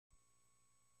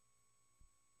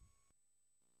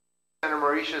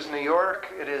Moriches, New York.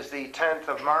 It is the 10th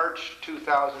of March,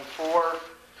 2004.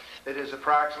 It is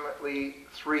approximately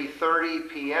 3:30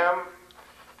 p.m.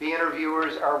 The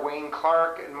interviewers are Wayne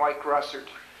Clark and Mike Russert.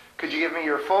 Could you give me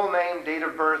your full name, date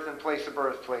of birth, and place of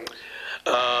birth, please?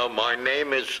 My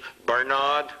name is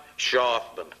Bernard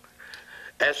Sharfman,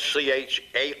 Scharfman.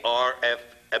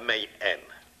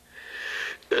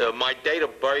 My date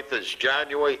of birth is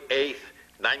January 8th,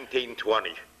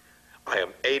 1920. I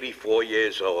am 84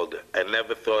 years old and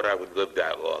never thought I would live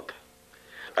that long.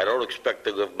 I don't expect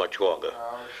to live much longer.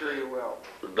 I'm sure you will.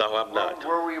 No, I'm not.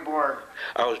 Where were you born?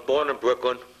 I was born in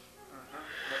Brooklyn.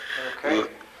 Okay.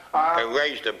 And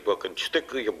raised in Brooklyn,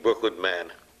 strictly a Brooklyn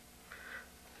man,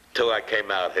 till I came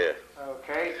out here.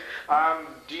 Okay.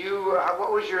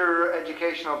 What was your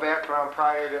educational background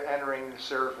prior to entering the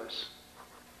service?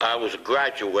 I was a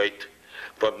graduate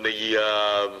from the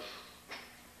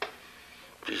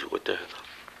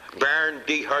Baron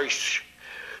D. Hirsch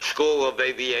School of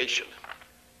Aviation.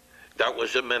 That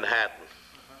was in Manhattan.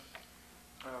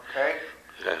 Okay.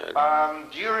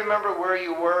 Do you remember where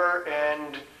you were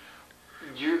and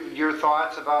your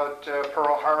thoughts about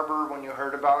Pearl Harbor when you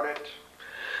heard about it?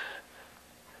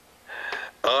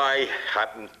 I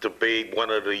happened to be one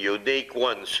of the unique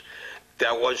ones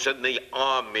that was in the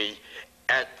Army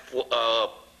at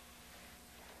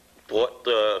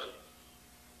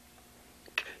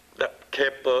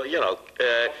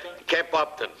Camp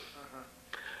Upton.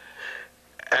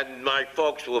 And my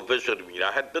folks were visiting me.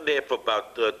 I had been there for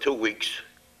about 2 weeks,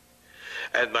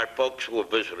 and my folks were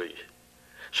visiting.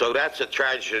 So that's a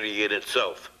tragedy in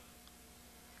itself.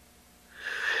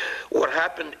 What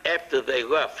happened after they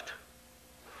left,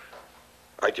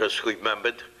 I just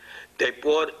remembered, they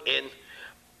brought in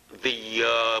the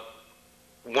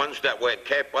ones that were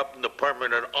kept up in the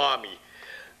permanent army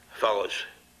fellows.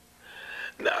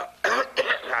 Now,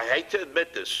 I hate to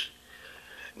admit this,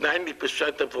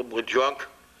 90% of them were drunk,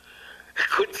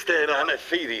 couldn't stand on their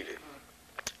feet even.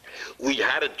 We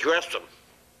had to dress them,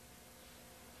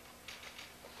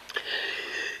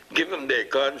 give them their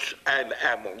guns and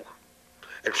ammo,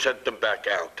 and send them back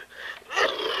out.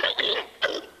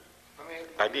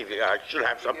 I should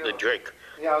have something to drink.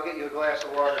 Yeah, I'll get you a glass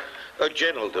of water. A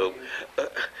gin will do.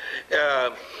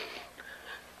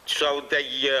 So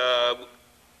they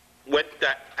went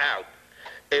out.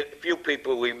 A few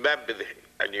people remember,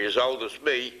 and you're as old as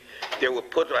me, they were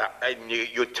put out in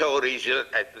utilities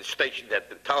at the station, at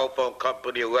the telephone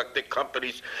company, electric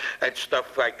companies, and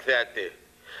stuff like that there.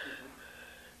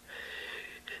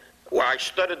 Well, I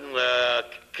stood in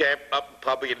camp up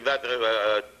probably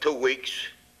another 2 weeks,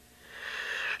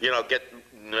 getting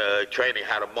training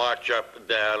how to march up and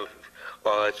down,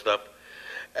 all that stuff.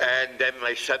 And then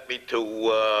they sent me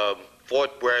to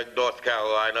Fort Bragg, North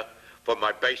Carolina for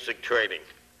my basic training.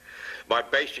 My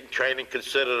basic training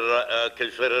consisted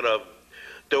of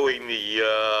doing the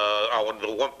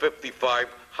 155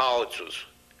 howitzers.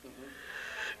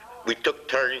 We took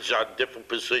turns on different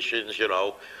positions,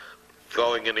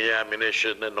 throwing in the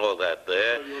ammunition and all that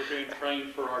there. So you were being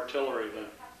trained for artillery then?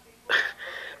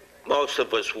 Most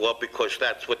of us were, because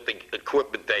that's what the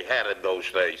equipment they had in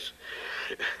those days.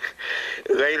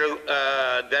 Later,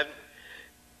 then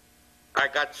I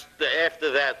got,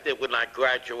 after that, when I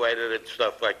graduated and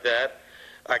stuff like that,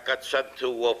 I got sent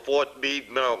to Fort Meade,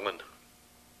 Maryland,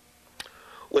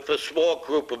 with a small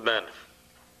group of men.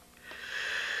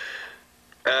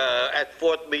 At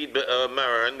Fort Meade,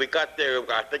 Maryland, we got there,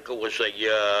 I think it was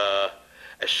a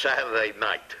Saturday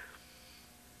night.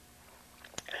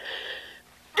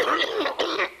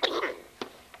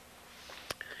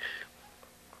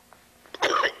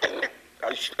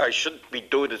 I shouldn't be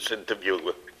doing this interview.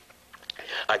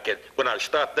 When I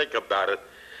start thinking about it,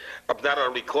 I'm not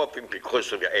only coughing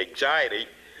because of anxiety,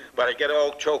 but I get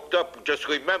all choked up just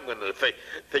remembering the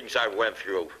things I went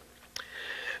through.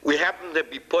 We happened to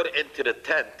be put into the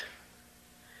tent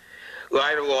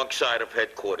right alongside of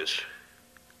headquarters.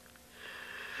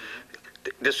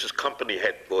 This is company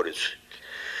headquarters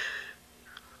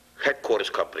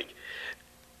company.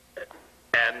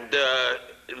 And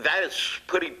that is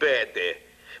pretty bad there.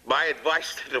 My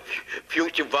advice to the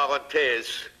future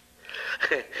volunteers,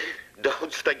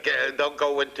 don't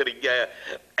go into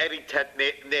any tent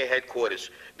near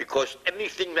headquarters, because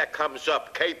anything that comes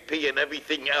up, KP and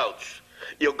everything else,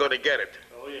 you're going to get it.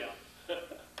 Oh, yeah.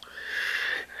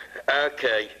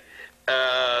 Okay.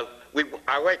 I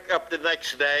wake up the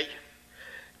next day,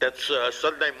 that's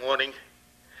Sunday morning,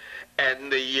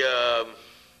 and it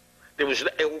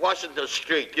wasn't a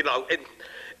street, in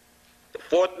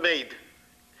Fort Meade.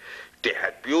 They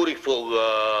had beautiful,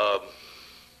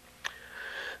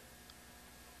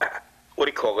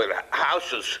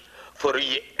 houses for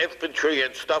the infantry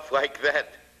and stuff like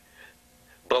that.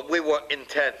 But we were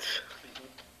intense.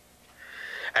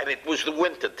 And it was the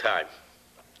winter time.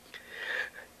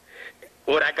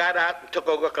 When I got out and took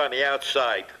a look on the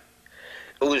outside,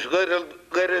 it was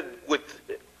littered with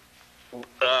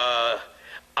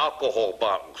alcohol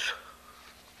bottles.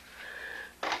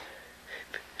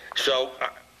 So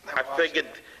I figured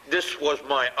this was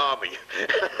my army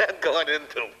going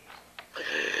into.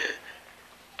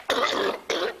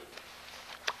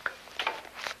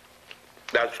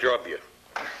 That's Georgia.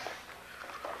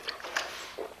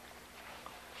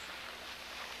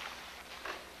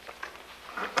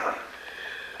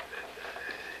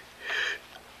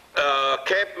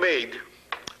 Camp Meade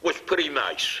was pretty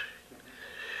nice.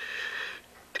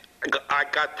 I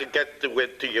got to get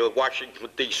to Washington,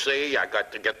 D.C. I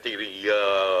got to get to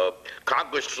the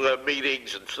Congress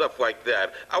meetings and stuff like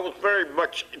that. I was very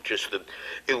much interested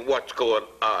in what's going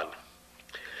on.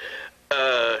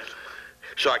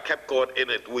 So I kept going in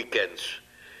at weekends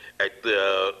at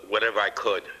whenever I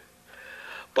could.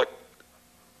 But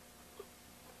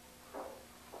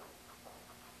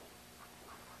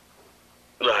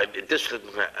this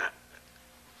didn't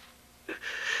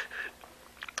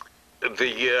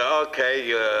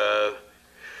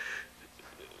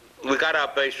we got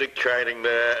our basic training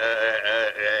there,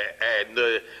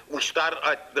 and we started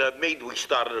at Meade. We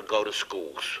started to go to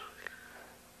schools.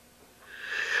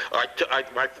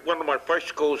 One of my first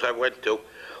schools I went to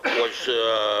was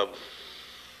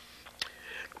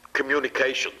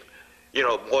communication,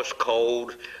 Morse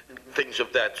code, things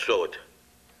of that sort.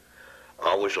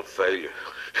 I was a failure.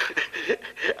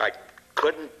 I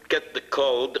couldn't get the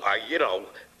code,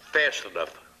 fast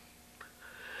enough.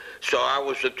 So I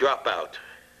was a dropout.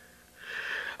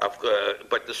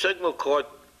 But the Signal Corps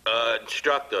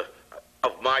instructor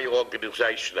of my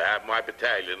organization, my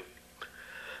battalion,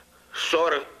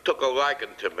 sort of took a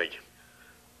liking to me,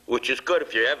 which is good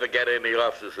if you ever get any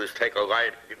officers take a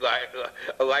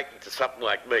liking to something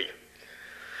like me.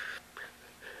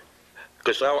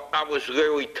 Because I was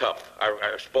really tough.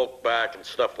 I spoke back and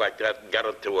stuff like that and got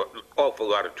into an awful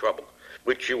lot of trouble,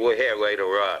 which you will hear later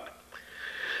on.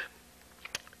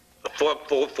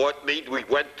 Fort Meade, we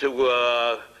went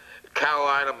to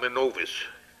Carolina maneuvers.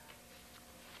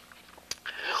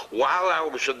 While I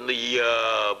was in the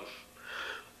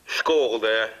school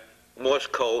there, Morse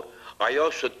code, I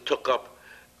also took up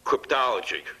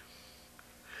cryptology.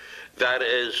 That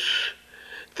is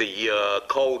the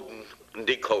code and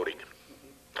decoding.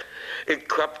 In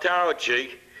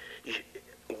cryptology,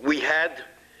 we had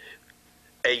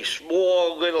a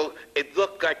small little, it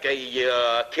looked like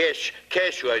a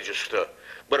cash register,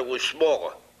 but it was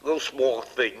smaller, a little small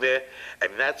thing there,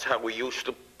 and that's how we used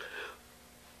to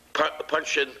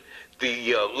punch in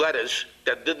the letters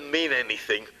that didn't mean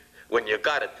anything when you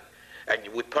got it. And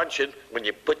you would punch in, when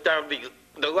you put down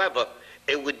the lever,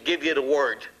 it would give you the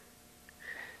word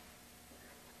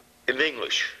in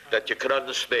English that you could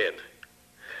understand.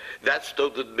 That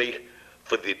stood with me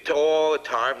for all the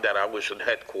time that I was in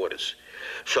headquarters.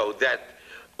 So that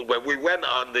when we went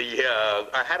on the,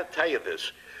 I had to tell you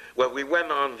this, when we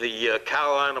went on the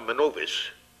Carolina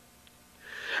maneuvers,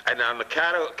 and on the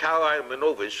Carolina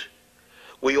maneuvers,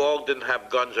 we all didn't have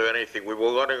guns or anything. We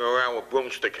were running around with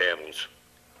broomstick handles.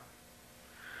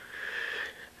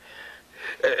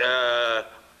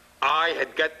 I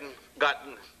had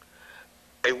gotten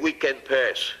a weekend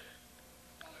pass.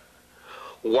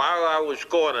 While I was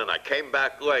gone and I came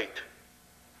back late,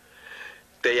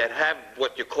 they had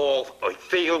what you call a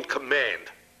field command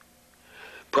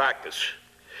practice.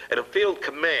 At a field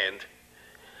command,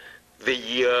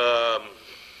 the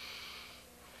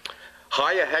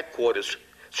higher headquarters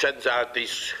sends out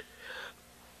these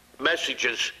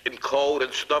messages in code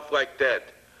and stuff like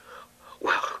that.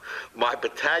 Well, my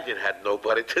battalion had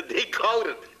nobody to decode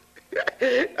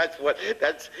it.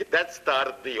 That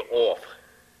started me off.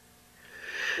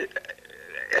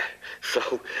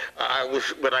 So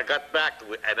when I got back,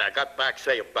 and I got back,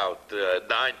 say, about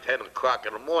 9, 10 o'clock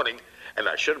in the morning, and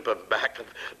I should have been back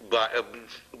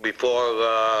before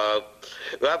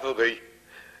roughly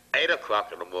 8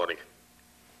 o'clock in the morning.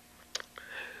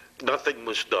 Nothing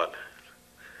was done.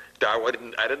 I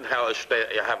didn't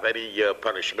have any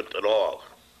punishment at all.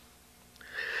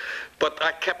 But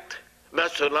I kept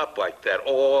messing up like that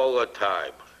all the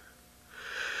time.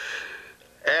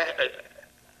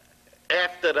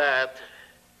 After that,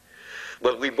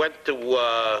 well, we went to,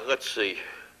 let's see,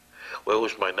 where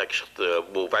was my next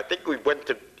move? I think we went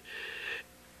to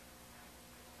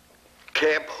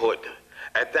Camp Hood.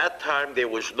 At that time, there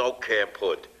was no Camp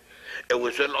Hood. It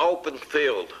was an open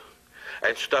field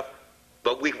and stuff,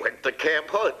 but we went to Camp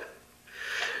Hood.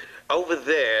 over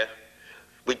there,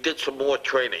 we did some more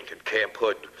training at Camp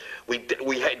Hood.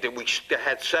 We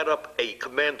had set up a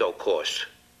commando course.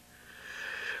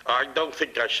 I don't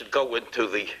think I should go into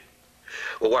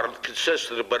what it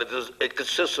consisted of, but it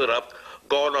consisted of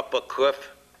going up a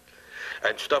cliff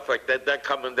and stuff like that, then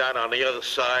coming down on the other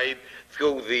side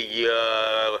through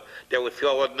they were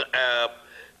throwing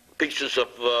pieces of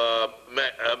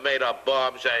made-up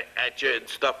bombs at you and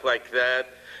stuff like that.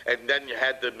 And then you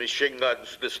had the machine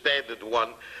guns, the standard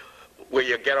one, where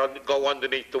you go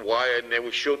underneath the wire and they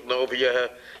were shooting over you,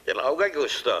 regular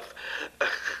stuff.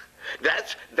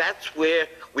 That's where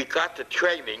we got the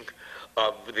training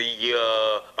of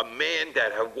a man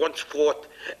that had once fought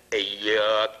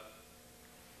a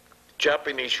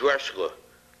Japanese wrestler.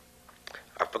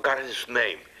 I forgot his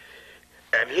name.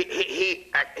 And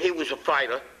he was a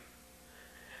fighter,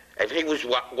 and he was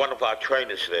one of our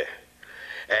trainers there.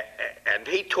 And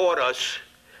he taught us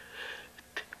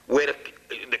where to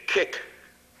kick.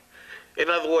 In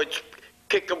other words,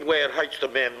 kick him where it hurts the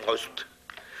man most.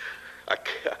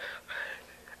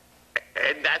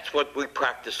 And that's what we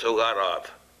practice a lot of.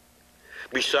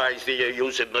 Besides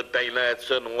using the bayonets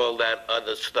and all that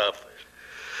other stuff.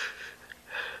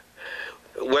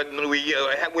 When we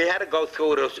had to go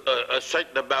through it a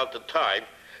certain amount of time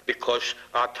because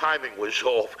our timing was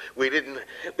off. We didn't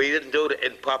do it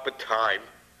in proper time,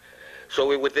 so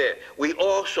we were there. We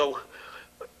also,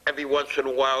 every once in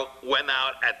a while, went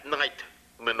out at night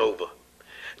maneuver.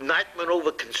 Night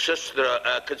maneuver consisted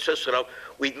of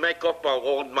we'd make up our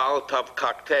own Molotov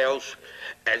cocktails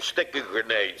and sticky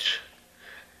grenades.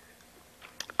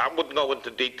 I wouldn't go into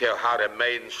detail how they're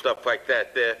made and stuff like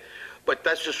that there. But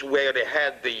that's just where they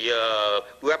had the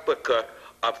replica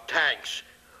of tanks,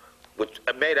 which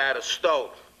are made out of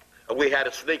stone. And we had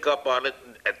to sneak up on it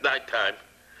at nighttime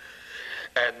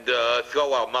and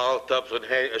throw our Molotovs and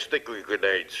sticky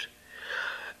grenades.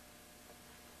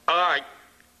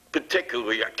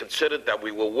 Particularly, I considered that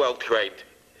we were well trained,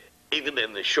 even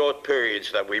in the short periods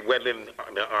that we went in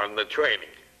on the training.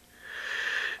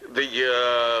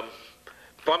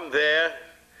 From there,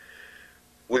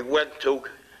 we went to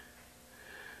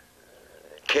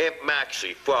Camp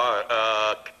Maxey,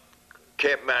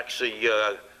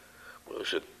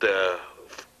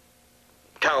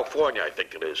 California, I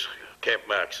think it is. Camp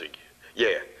Maxey.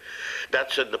 Yeah.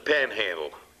 That's in the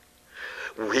Panhandle.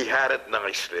 We had it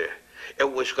nice there. It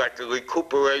was like a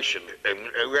recuperation and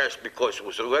a rest because it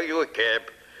was a regular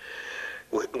camp.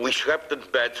 We slept in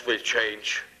beds for a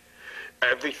change.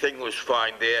 Everything was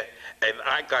fine there, and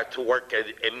I got to work as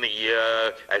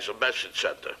a message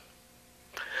center.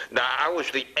 Now, I was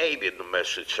the aide in the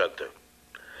message center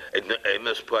in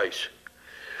this place.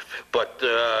 But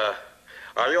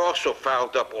I also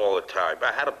fouled up all the time.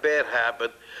 I had a bad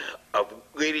habit of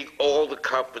reading all the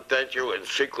confidential and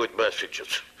secret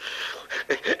messages.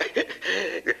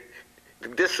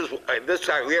 This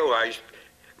I realized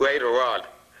later on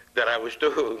that I was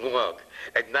doing wrong.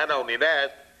 And not only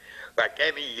that, like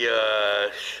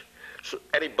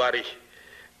anybody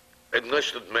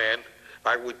enlisted man,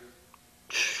 I would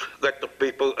let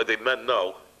the men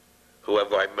know,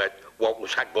 whoever I met, what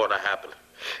was going to happen.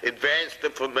 Advanced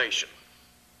information.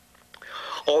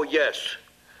 Oh yes.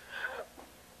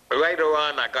 Later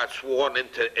on, I got sworn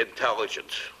into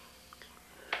intelligence.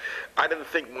 I didn't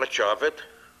think much of it,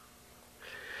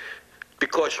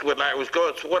 because when I was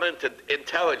going sworn into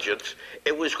intelligence,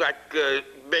 it was like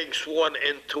being sworn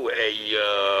into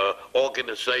a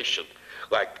organization,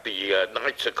 like the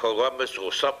Knights of Columbus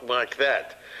or something like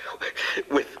that,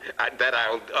 that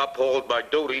I'll uphold my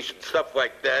duties and stuff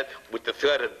like that with the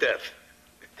threat of death.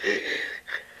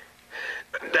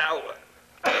 Now,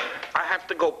 I have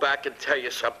to go back and tell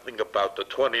you something about the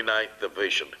 29th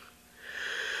Division.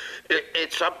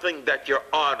 It's something that you're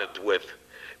honored with,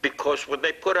 because when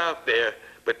they put out their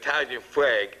battalion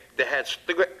flag, they had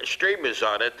streamers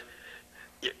on it.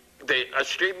 A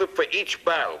streamer for each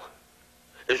battle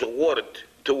is awarded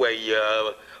to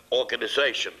a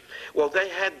organization. Well, they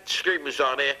had streamers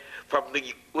on there from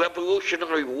the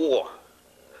Revolutionary War,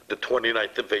 the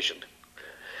 29th Division.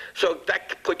 So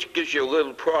that gives you a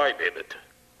little pride in it,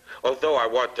 although I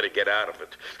wanted to get out of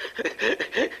it.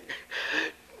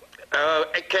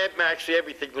 At Camp Maxey,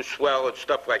 everything was swell and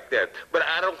stuff like that. But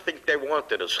I don't think they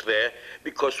wanted us there,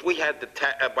 because we had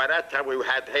by that time we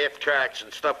had half tracks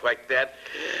and stuff like that.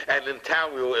 And in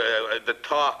town,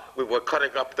 we were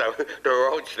cutting up the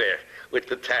roads there with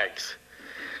the tanks.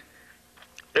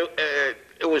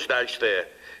 It was nice there.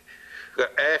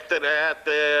 After that,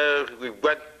 we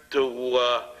went to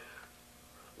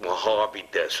Mojave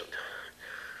Desert.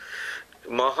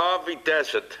 Mojave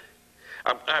Desert,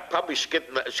 I'm probably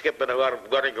skipping a lot of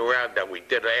running around that we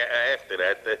did after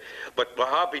that, but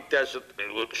Mojave Desert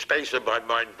stays in my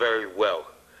mind very well.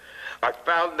 I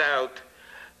found out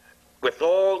with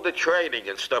all the training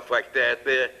and stuff like that,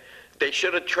 they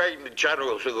should have trained the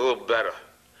generals a little better.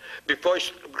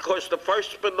 Because the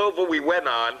first maneuver we went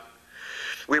on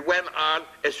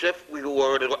as if we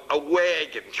were on a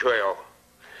wagon trail.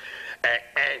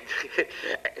 And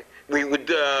we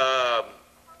would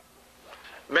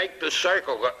make the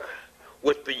circle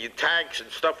with the tanks and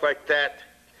stuff like that,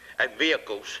 and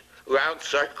vehicles, round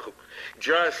circle,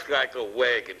 just like a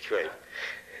wagon train.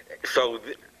 So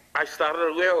I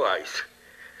started to realize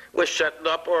we're setting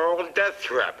up our own death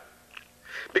trap.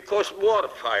 Because mortar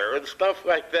fire and stuff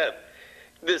like that,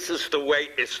 this is the way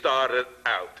it started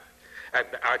out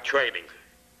at our training.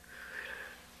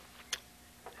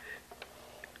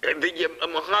 And the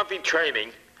Mojave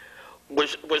training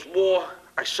was more,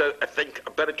 I think,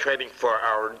 a better training for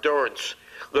our endurance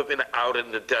living out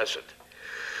in the desert.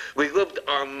 We lived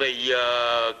on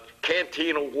the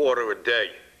canteen of water a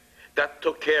day. That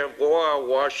took care of all our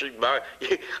washing,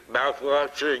 mouth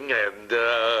washing and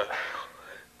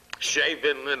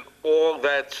shaving and all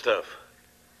that stuff.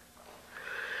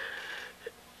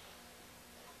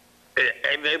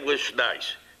 And it was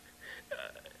nice.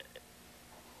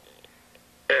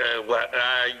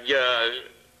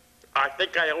 I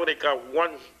think I only got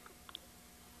one.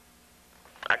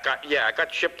 I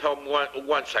got shipped home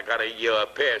once. I got a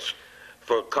pass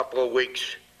for a couple of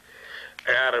weeks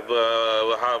out of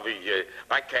Mojave.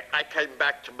 I came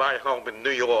back to my home in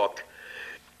New York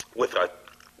with a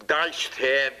nice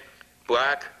tan,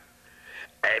 black,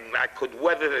 and I could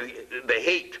weather the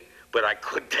heat, but I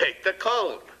couldn't take the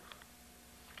cold.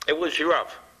 It was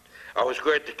rough. I was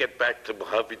glad to get back to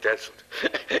Mojave Desert.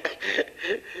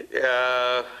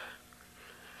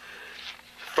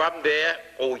 From there,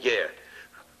 oh yeah,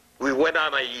 we went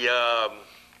on a,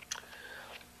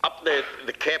 up there,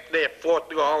 the camp there,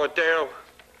 Fort Lauderdale.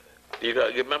 You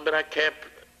remember that camp?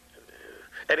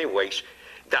 Anyways,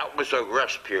 that was a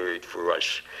rest period for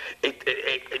us.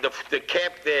 The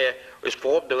camp there was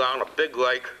formed around a big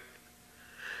lake,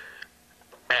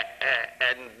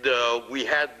 and we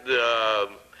had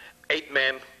 8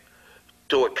 men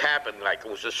to a cabin, like it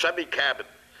was a semi-cabin.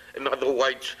 In other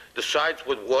words, the sides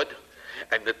were wood,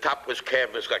 and the top was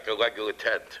canvas like a regular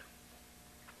tent.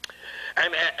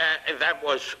 And that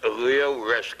was a real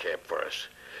rest camp for us.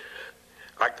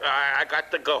 I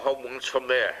got to go home once from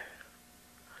there.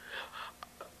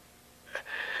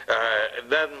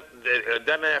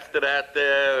 Then after that,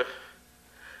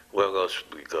 where else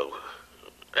did we go?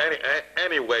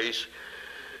 Anyways,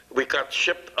 we got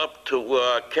shipped up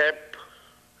to camp.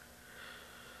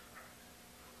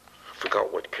 I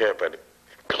forgot what camp.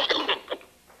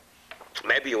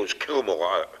 Maybe it was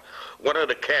Kilmore, one of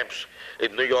the camps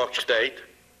in New York State,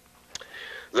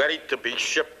 ready to be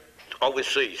shipped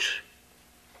overseas.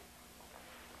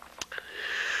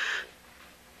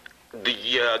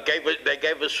 They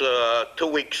gave us a 2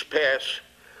 weeks pass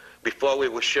before we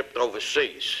were shipped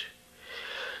overseas.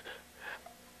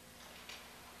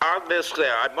 On this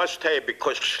there, I must tell you,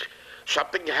 because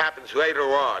something happens later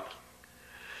on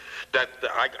that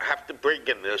I have to bring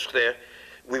in this there.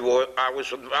 I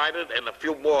was invited, and a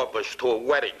few more of us, to a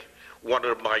wedding. One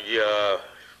of my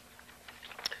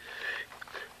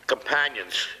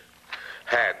companions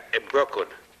had in Brooklyn.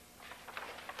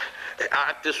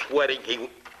 At this wedding,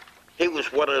 he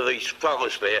was one of these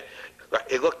fellows there.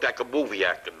 He looked like a movie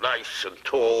actor, nice and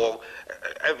tall,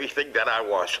 everything that I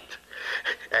wasn't.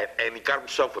 And he got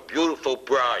himself a beautiful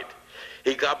bride.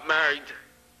 He got married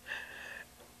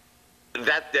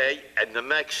that day, and the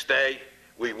next day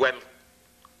we went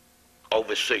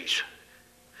overseas.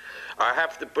 I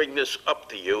have to bring this up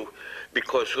to you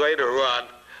because later on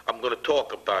I'm going to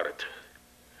talk about it.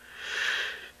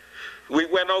 We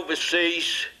went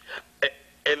overseas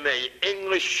in an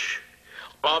English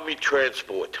Army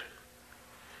transport.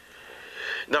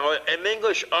 Now, an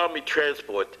English Army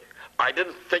transport, I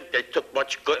didn't think they took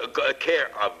much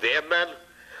care of their men,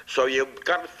 so you've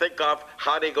got to think of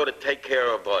how they're going to take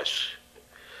care of us.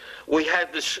 We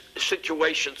had this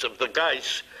situations of the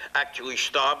guys actually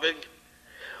starving.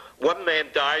 One man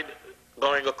died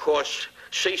going across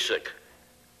seasick.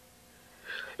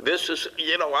 This is,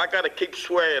 I got to keep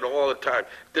swearing all the time.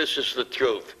 This is the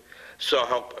truth. So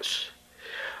help us.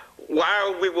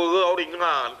 While we were loading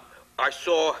on, I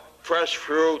saw fresh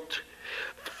fruit,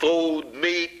 food,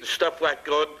 meat, and stuff like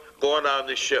that going on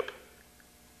the ship.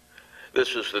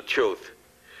 This is the truth.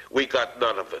 We got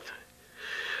none of it.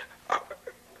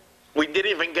 We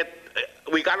didn't even get,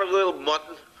 we got a little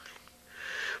mutton.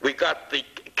 We got the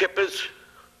kippers.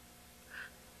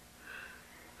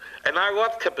 And I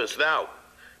love kippers now,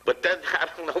 but then I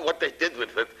don't know what they did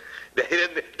with it.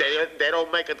 They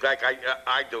don't make it like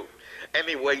I do.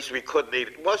 Anyways, we couldn't eat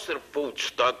it. Most of the food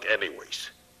stunk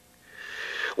anyways.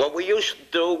 What we used to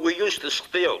do, we used to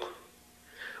steal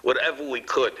whatever we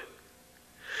could.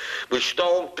 We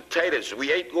stole potatoes.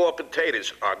 We ate raw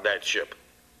potatoes on that ship.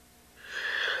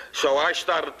 So I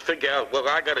started to figure out, well,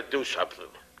 I got to do something.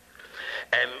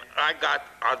 And I got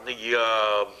on the,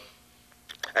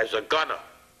 as a gunner,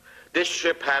 this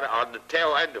ship had on the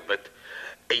tail end of it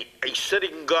a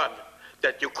sitting gun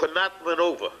that you could not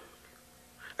maneuver,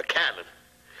 a cannon.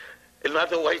 In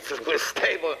other words, it was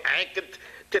stable, anchored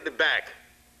to the back.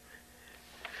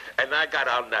 And I got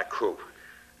on that crew.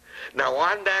 Now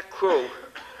on that crew,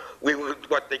 we were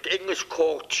what the English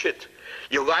call chit.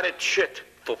 You got a chit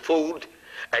for food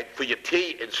and for your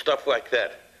tea and stuff like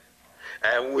that.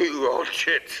 And we were all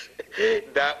chits.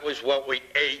 That was what we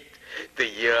ate.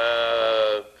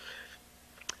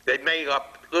 They made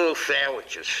up little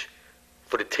sandwiches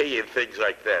for the tea and things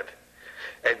like that.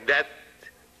 And that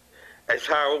is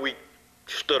how we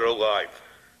stood alive.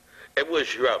 It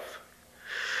was rough.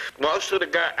 Most of the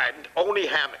guys, and only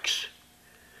hammocks.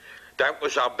 That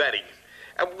was our bedding.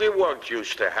 And we weren't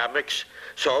used to hammocks,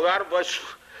 so a lot of us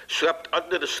slept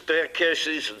under the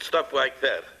staircases and stuff like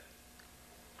that.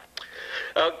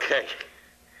 Okay.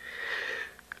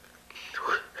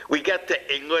 We get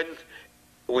to England.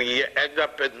 We end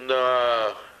up in,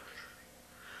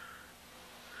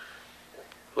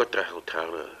 what the hell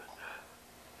town?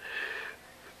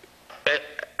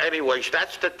 Anyways,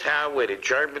 that's the town where the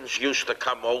Germans used to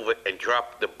come over and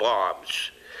drop the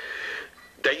bombs.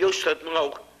 They used to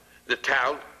know the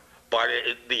town by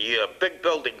the big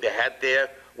building they had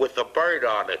there with a bird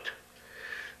on it.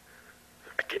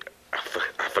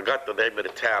 I forgot the name of the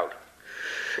town.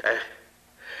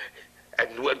 And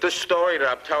this story that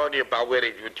I'm telling you about where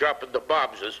they were dropping the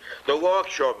bombs is the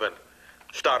longshoremen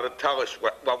started to tell us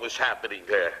what was happening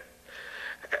there.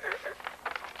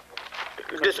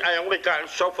 I only got,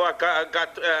 so far,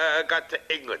 got to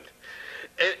England.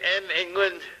 In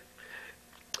England,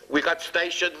 we got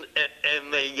stationed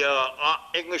in the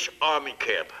English army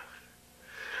camp.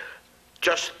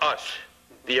 Just us,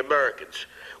 the Americans.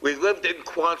 We lived in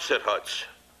Quonset huts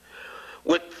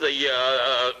with the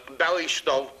belly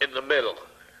stove in the middle.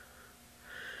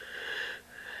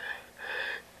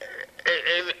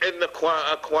 In the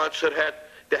Quonset hut,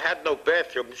 they had no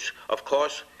bathrooms, of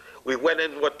course. We went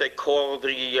in what they call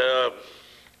the,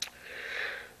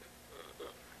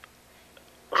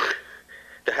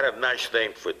 they had a nice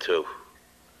name for it too.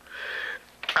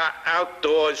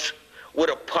 Outdoors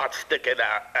with a pot sticking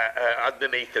out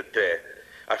underneath it there.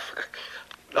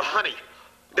 The honey.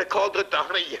 They called it the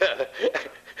honey,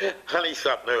 honey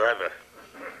something or other.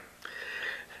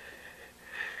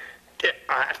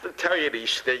 I have to tell you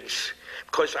these things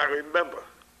because I remember,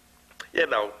 you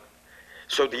know,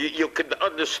 so you can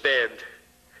understand,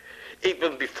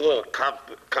 even before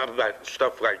combat and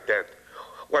stuff like that,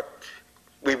 what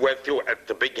we went through at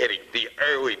the beginning, the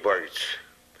early birds.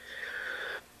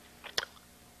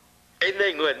 In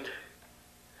England,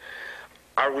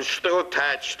 I was still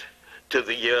attached to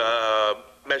the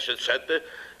message center,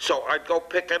 so I'd go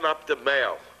picking up the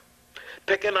mail.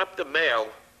 Picking up the mail,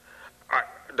 I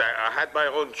had my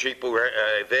own Jeep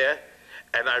there,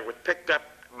 and I would pick up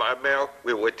my mail.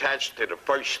 We were attached to the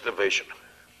 1st Division.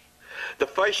 The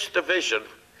 1st Division,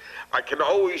 I can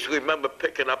always remember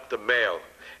picking up the mail.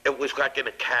 It was like in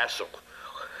a castle,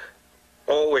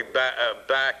 all the way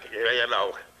back, you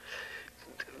know.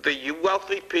 The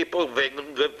wealthy people of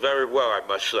England lived very well, I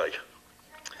must say.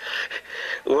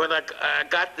 When I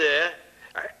got there,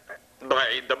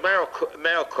 the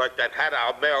mail clerk that had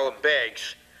our mail in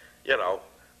bags, you know,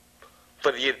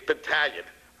 for the battalion,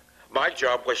 my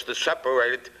job was to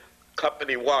separate it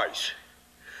company-wise.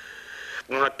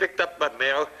 When I picked up my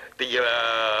mail,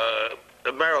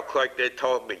 the mail clerk there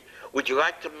told me, "Would you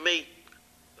like to meet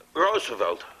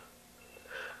Roosevelt?"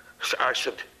 So I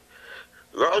said,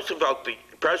 "Roosevelt, the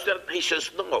president?" He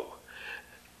says, "No.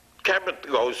 Cameron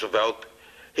Roosevelt,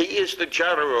 he is the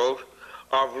general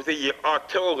of the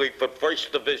artillery for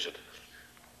 1st Division."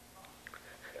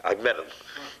 I met him.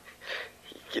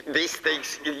 These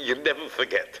things you never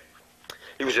forget.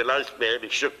 He was a nice man. He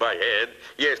shook my hand.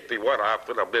 He asked me what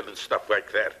outfit I'm in and stuff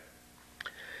like that.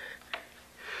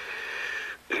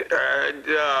 And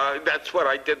that's what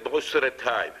I did most of the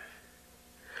time.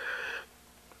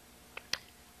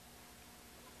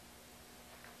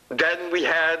 Then we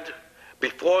had,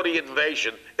 before the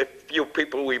invasion, if you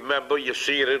people remember, you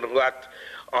see it in a lot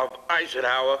of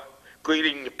Eisenhower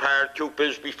greeting the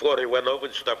paratroopers before they went over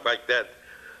and stuff like that.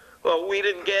 Well, we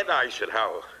didn't get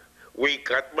Eisenhower. we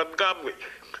got Montgomery.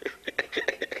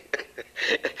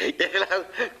 You know,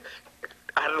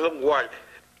 I don't know why.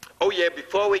 Oh yeah,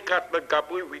 before we got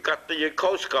Montgomery, we got the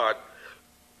Coast Guard,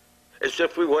 as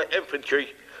if we were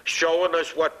infantry, showing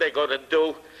us what they're going to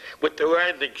do with the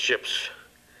landing ships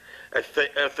and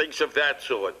things of that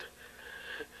sort.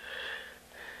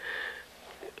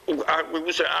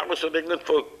 I was in England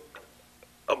for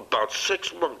about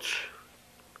 6 months.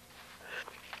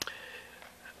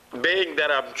 Being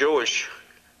that I'm Jewish,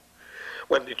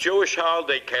 when the Jewish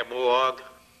holiday came along,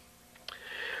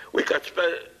 we got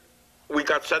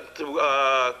sent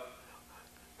to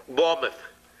Bournemouth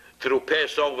to do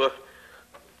Passover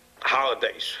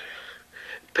holidays.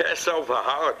 Passover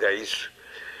holidays,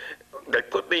 they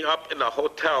put me up in a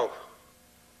hotel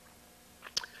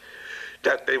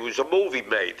that there was a movie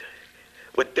made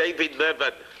with David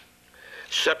Niven,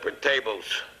 separate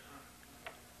tables.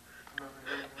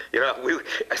 You know,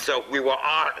 so we were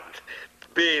honored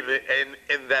being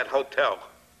in that hotel.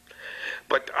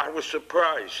 But I was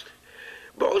surprised.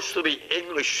 Most of the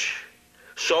English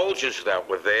soldiers that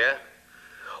were there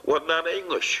were not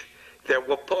English. They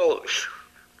were Polish.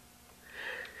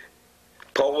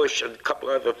 Polish and a couple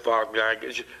other foreign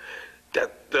languages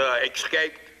that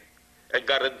escaped and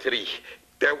got into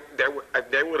they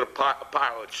were the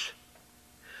pilots.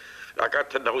 I got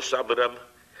to know some of them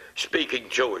speaking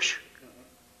Jewish.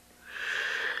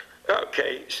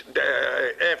 Okay,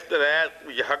 after that,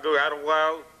 we hung around a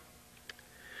while.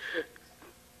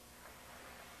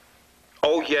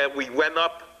 Oh yeah, we went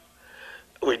up,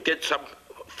 we did some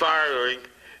firing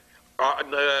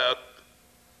on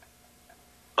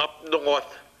up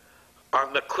north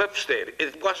on the cliffs there.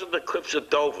 It wasn't the cliffs of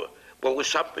Dover, but it was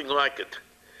something like it.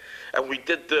 And we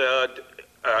did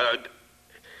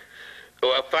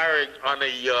firing on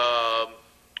a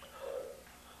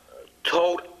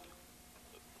towed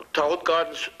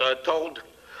guns, towed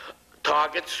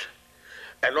targets,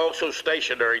 and also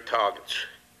stationary targets.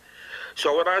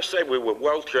 So when I say we were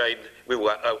well trained, we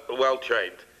were well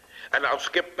trained. And I'll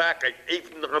skip back.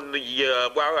 Even on the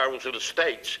while I was in the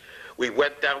States, we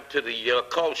went down to the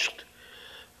coast,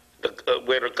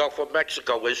 where the Gulf of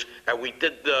Mexico is, and we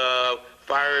did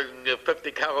firing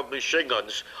 50 caliber machine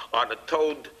guns on a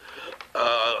towed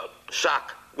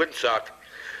windsock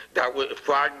that was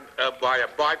flying by a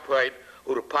biplane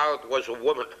who the pilot was a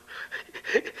woman.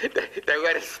 They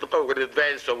let us know in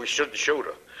advance so we shouldn't shoot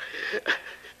her.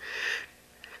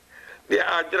 Yeah,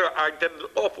 I did an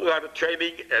awful lot of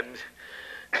training, and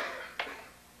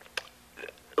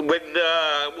when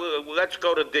let's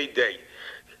go to D-Day.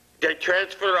 They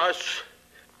transferred us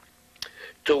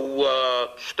to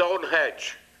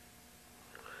Stonehenge.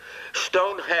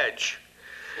 Stonehenge,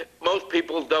 most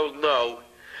people don't know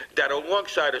that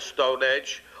alongside of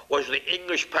Stonehenge was the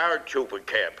English paratrooper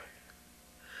camp.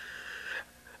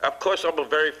 Of course, I'm a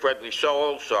very friendly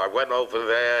soul, so I went over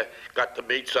there, got to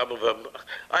meet some of them.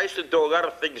 I used to do a lot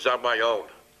of things on my own.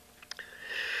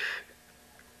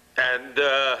 And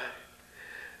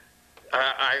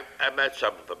I met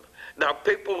some of them. Now,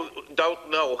 people don't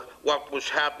know what was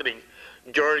happening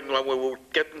during when we were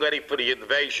getting ready for the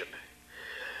invasion.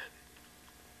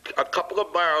 A couple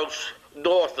of miles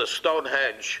north of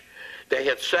Stonehenge, they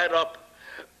had set up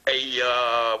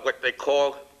a, what they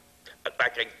call,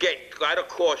 like a gate right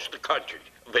across the country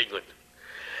of England.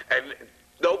 And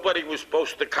nobody was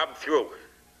supposed to come through.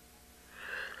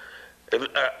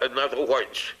 In other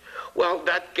words, well,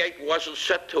 that gate wasn't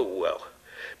set too well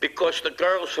because the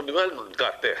girls from London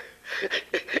got there,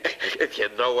 if you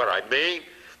know what I mean.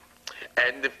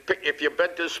 And if you've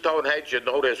been to Stonehenge, you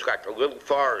know there's like a little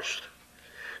forest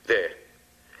there.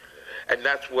 And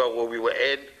that's where we were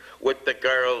in with the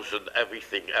girls and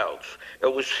everything else.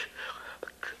 It was,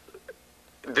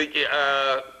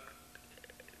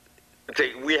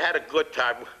 we had a good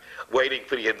time waiting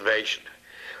for the invasion.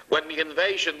 When the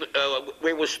invasion,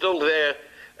 we were still there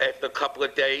after a couple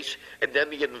of days, and then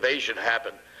the invasion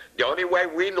happened. The only way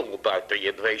we knew about the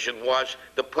invasion was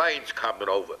the planes coming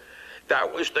over.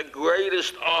 That was the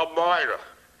greatest armada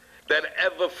that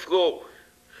ever flew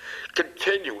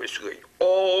continuously,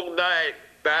 all night,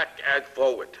 back and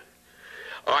forward.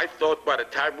 I thought by the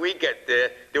time we get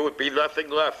there, there would be nothing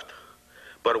left,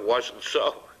 but it wasn't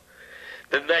so.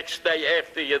 The next day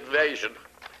after the invasion,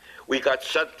 we got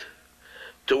sent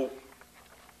to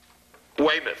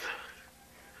Weymouth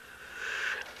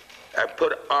and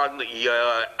put on the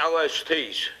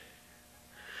LSTs.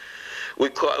 We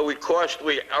crossed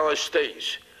the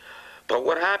LSTs. But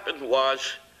what happened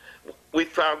was, I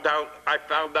found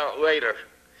out later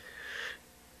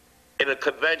in a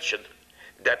convention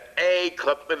that A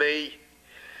Company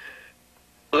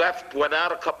left, went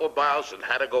out a couple of miles and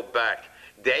had to go back.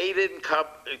 They didn't come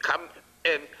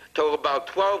in till about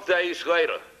 12 days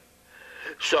later.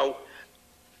 So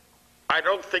I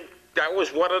don't think that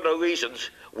was one of the reasons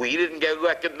we didn't get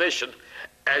recognition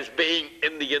as being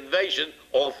in the invasion,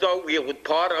 although we were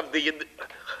part of the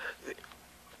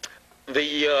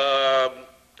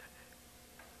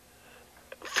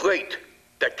fleet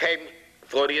that came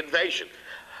for the invasion.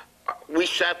 We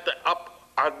sat up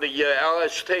on the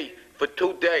LST for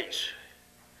 2 days.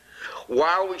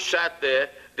 While we sat there,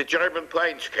 the German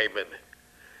planes came in.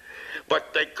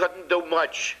 But they couldn't do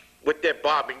much with their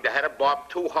bombing. They had to bomb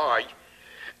too high,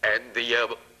 and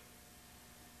the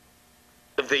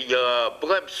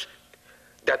blimps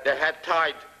that they had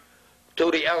tied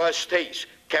to the LSTs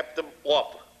kept them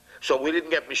off. So we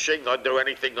didn't get machine gunned or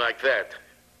anything like that.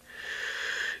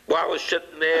 While I was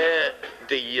sitting there,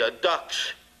 the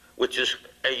Ducks, which is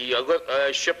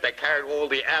a ship that carried all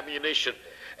the ammunition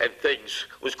and things,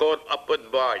 was going up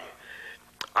and by.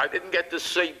 I didn't get to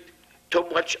see too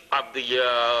much of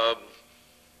the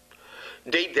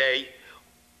D-Day,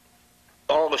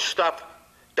 all the stuff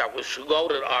that was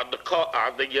loaded on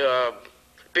the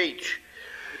beach,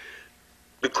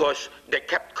 because they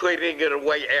kept clearing it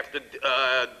away after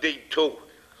D2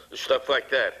 and stuff like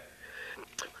that.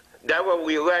 Then when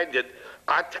we landed,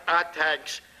 our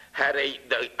tanks had a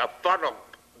funnel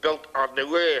built on the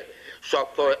rear, so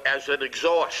as an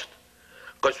exhaust,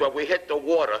 because when we hit the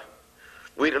water,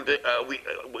 we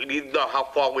didn't know how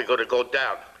far we were going to go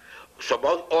down. So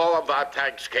all of our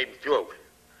tanks came through.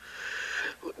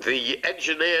 The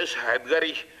engineers had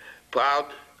already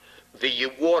plowed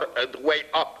the water the way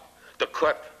up the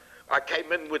cliff. I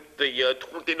came in with the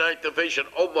 29th Division,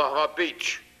 Omaha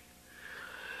Beach.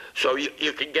 So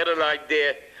you can get an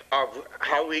idea of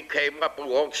how we came up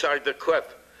alongside the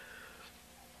cliff.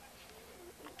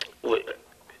 And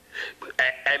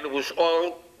it was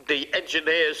all the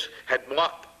engineers had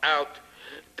marked out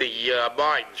the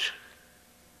mines.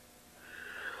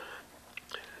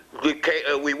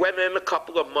 We went in a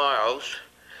couple of miles,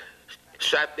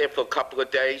 sat there for a couple of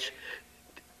days,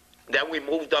 then we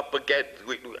moved up again.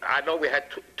 I know we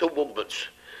had two movements.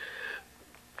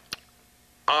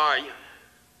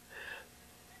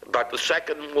 About the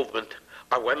second movement,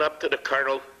 I went up to the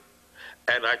colonel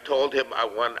and I told him I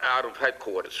want out of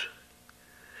headquarters.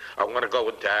 I want to go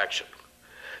into action.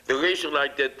 The reason I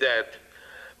did that,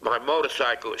 my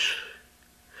motorcyclist,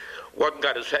 one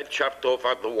got his head chopped off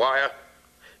on the wire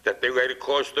that they laid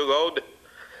across the road.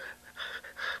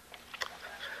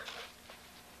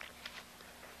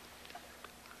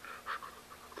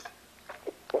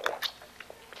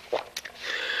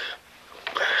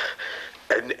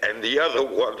 And the other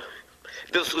one,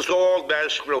 this is all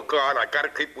National Guard. I got to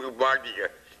keep reminding you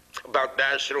about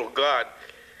National Guard.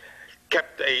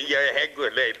 Kept a hand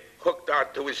grenade hooked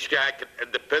onto his jacket,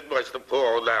 and the pin must have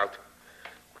fallen out.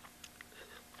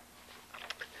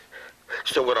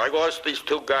 So when I lost these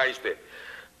two guys there,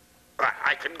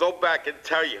 I can go back and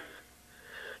tell you,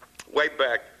 way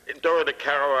back, during the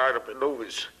Carolina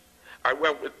maneuvers, I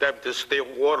went with them to steal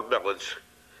watermelons.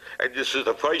 And this is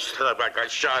the first time I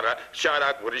got shot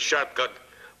at with a shotgun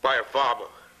by a farmer.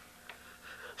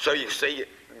 So you see,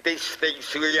 these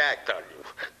things react on you.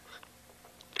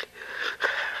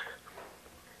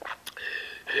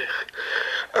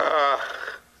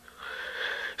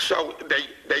 So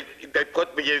they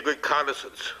put me in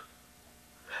reconnaissance.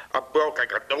 I'm broke, I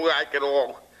got no rank at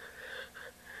all.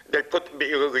 They put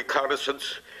me in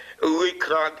reconnaissance.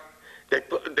 Recon, they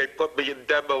put me in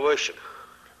demolition.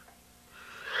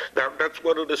 Now, that's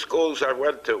one of the schools I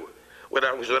went to. When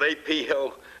I was at AP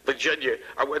Hill, Virginia,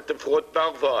 I went to Fort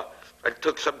Belvoir and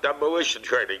took some demolition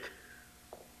training.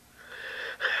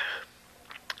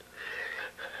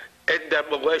 In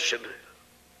demolition,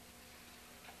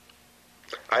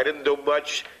 I didn't do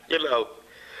much, you know.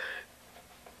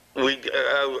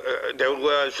 There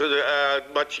was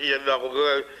much, you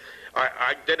know,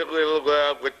 I did a little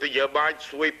with the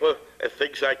minesweeper and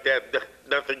things like that,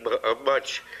 nothing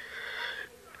much.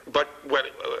 But when,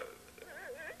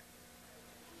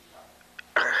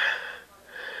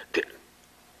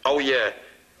 oh yeah,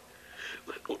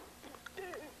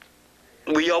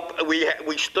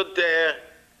 we stood there.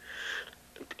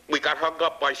 We got hung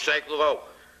up by St. Lo.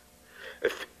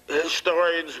 If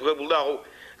historians will know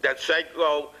that St.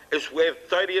 Lo is where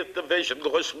 30th Division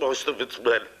lost most of its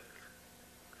men.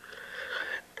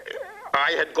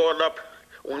 I had gone up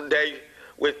one day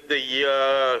with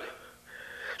the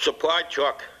supply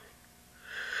truck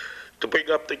to bring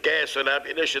up the gas and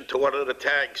ammunition to one of the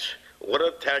tanks. One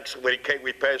of the tanks, when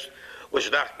we passed, was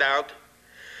knocked out.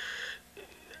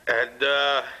 And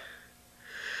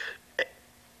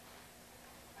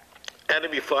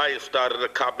enemy fire started to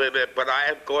come in, but I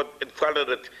had gone in front of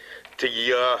the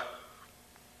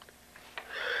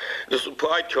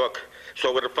supply truck.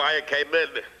 So when the fire came in,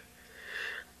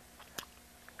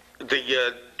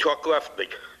 the truck left me.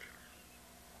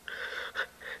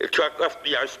 The truck left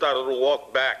me, I started to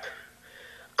walk back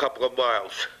a couple of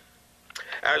miles.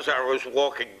 As I was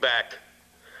walking back,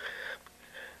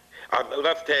 on the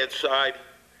left-hand side,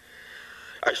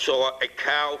 I saw a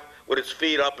cow with its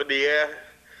feet up in the air.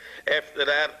 After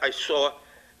that, I saw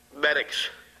medics.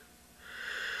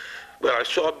 When I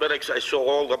saw medics, I saw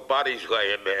all the bodies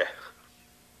laying there.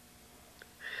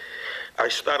 I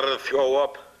started to throw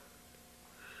up.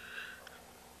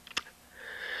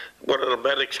 One of the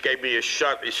medics gave me a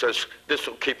shot. He says, "This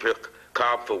will keep you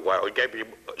calm for a while." He gave me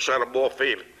a shot of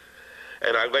morphine.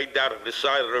 And I laid down on the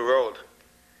side of the road.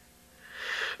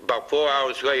 About 4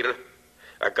 hours later,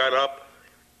 I got up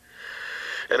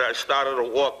and I started to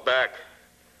walk back.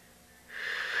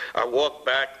 I walked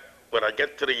back. When I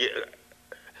get to the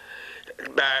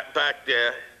back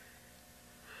there,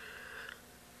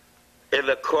 in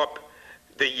the crop,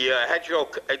 the hedgerow,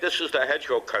 this is the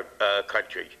hedgerow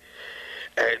country.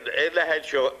 And in the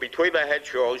hedgerow, between the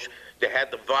hedgerows, they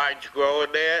had the vines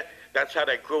growing there. That's how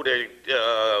they grew their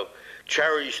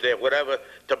cherries there, whatever,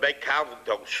 to make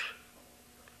Calvados.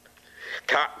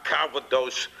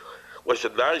 Calvados was a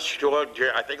nice, strong,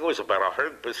 I think it was about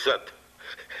 100%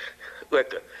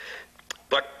 liquor.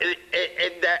 But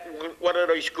in that one of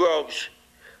those groves,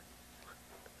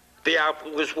 the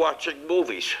outfit was watching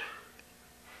movies.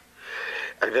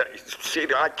 And see,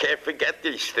 I can't forget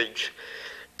these things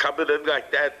coming in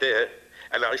like that there.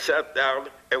 And I sat down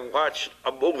and watched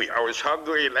a movie. I was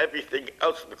hungry and everything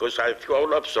else because I had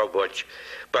thrown up so much.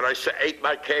 But I ate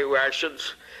my K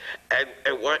rations, and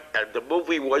the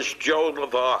movie was Joan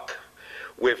of Arc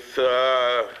with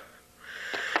that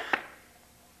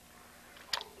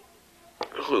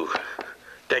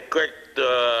great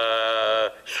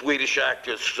Swedish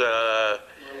actress.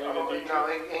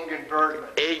 Ingrid Bergman.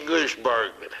 Ingrid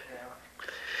Bergman.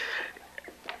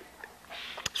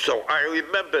 So I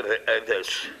remember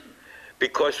this,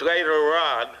 because later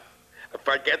on, if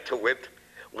I get to it,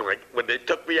 when they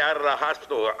took me out of the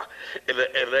hospital in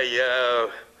a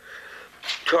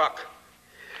truck,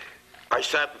 I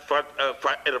sat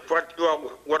in the front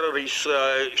row one of these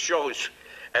shows,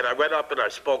 and I went up and I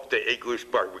spoke to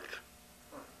Ingrid Bergman.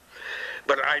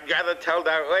 But I gotta tell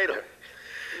that later.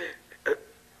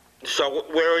 So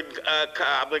we're in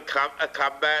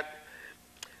combat.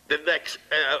 The next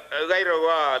later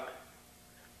on,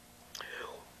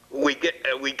 we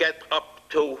get up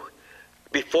to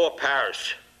before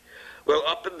Paris. We're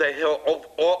up in the hill.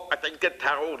 I think the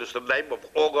town is the name of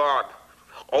Orléans,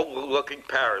 overlooking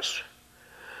Paris.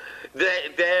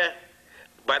 There,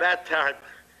 by that time,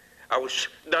 I was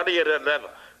nuttier than ever.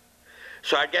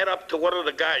 So I get up to one of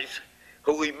the guys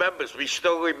who remembers me,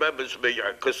 still remembers me,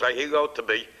 because he wrote to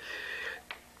me.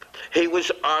 He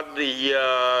was on the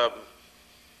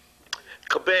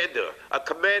Commander. A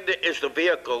Commander is the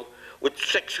vehicle with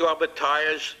 6 rubber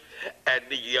tires and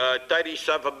the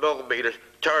 37 millimeter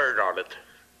turret on it.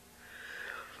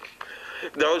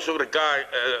 Those were the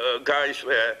guys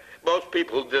there. Most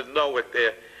people didn't know it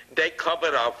there. They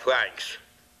covered our flanks.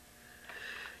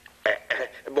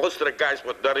 Most of the guys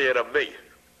were nuttier than me.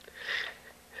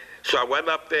 So I went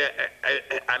up there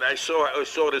and I saw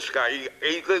this guy.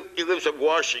 He lives in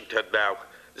Washington now,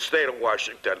 the state of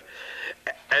Washington.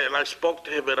 And I spoke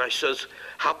to him and I says,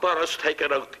 "How about us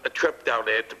taking a trip down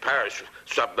there to Paris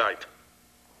some night?"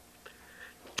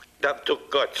 That took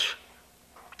guts.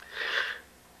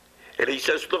 And he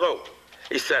says, "No."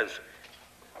 He says,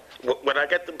 when I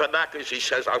get the binoculars, he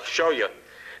says, "I'll show you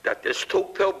that there's 2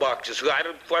 pillboxes right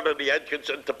in front of the entrance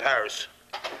into Paris."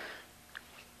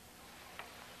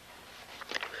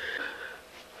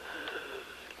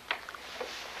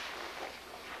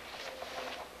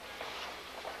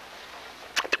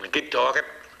 Can we keep talking?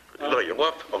 No, you're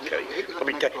off? Okay. Let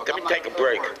me take a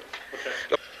break. Okay.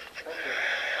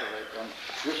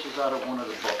 This is out of one of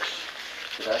the books.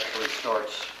 It actually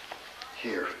starts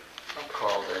here.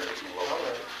 Carl there is below. All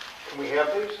right. Can we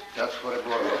have these? That's what I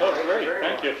brought. Oh, great,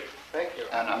 thank you. Thank you.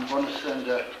 And I'm going to send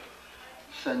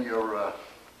your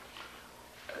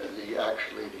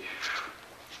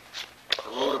I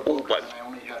wrote a book, but and I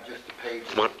only have just a page.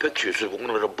 my pictures of one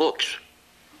of the books.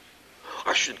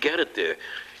 I should get it there.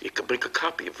 You can make a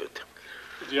copy of it.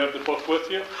 Do you have the book with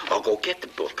you? I'll go get the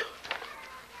book.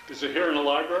 Is it here in the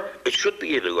library? It should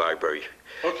be in the library.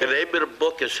 Okay. The name of the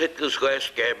book is Hitler's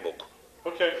Last Gamble.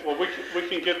 Okay, well, we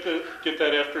can get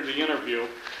that after the interview,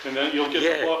 and then you'll get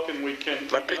the Yeah. book, and we can.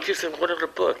 My picture's in one of the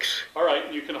books. All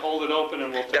right, you can hold it open,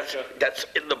 and we'll take that. That's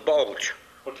in the bulge.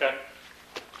 Okay.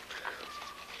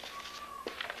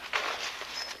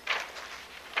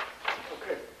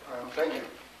 Okay, thank you.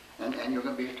 And you're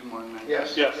gonna be here tomorrow night?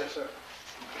 Yes, Yes. yes, sir.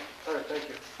 All right, thank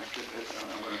you.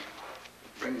 I'm gonna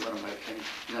bring one of my things.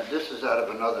 Now, this is out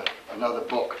of another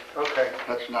book. Okay,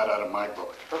 That's not out of my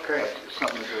book. okay. That's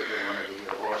something to do with one of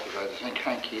the authors. I think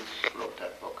Hank Keats wrote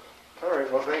that book. All right,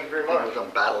 well, thank you very I think it much. was on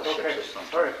battleships Okay, or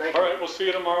something. all right, thank All you. right, we'll see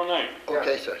you tomorrow night.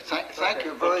 Okay, sir. Thank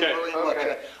you very, Okay. very much.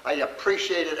 Okay. I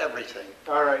appreciated everything.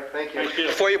 All right, thank you. Thank you.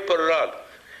 Before you put it on,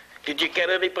 did you get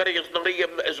anybody as naughty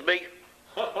as me?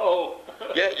 Oh,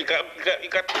 Yeah, you got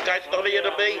the guys naughtier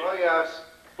than me? Oh, yes.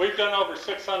 we've done over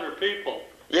 600 people.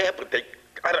 Yeah, but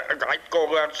I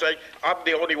go around saying, I'm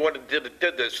the only one that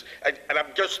did this, and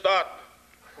I'm just not.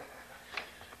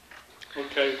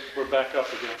 Okay, we're back up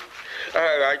again.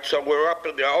 All right, so we're up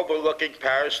in the overlooking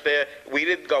Paris there. We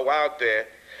didn't go out there,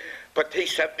 but he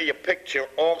sent me a picture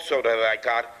also that I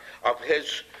got of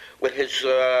his, with his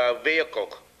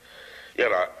vehicle. You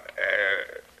know,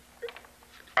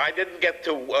 I didn't get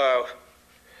to,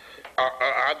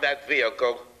 on that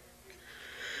vehicle,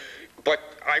 but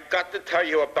I've got to tell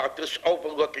you about this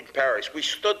overlooking Paris. We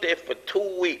stood there for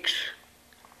 2 weeks,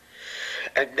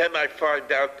 and then I find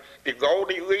out the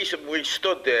only reason we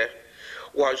stood there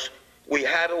was we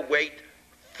had to wait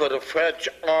for the French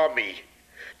army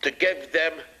to give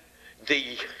them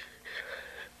the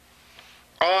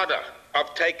honor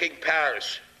of taking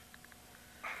Paris.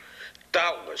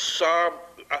 That was some,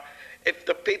 if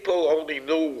the people only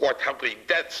knew how many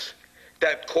deaths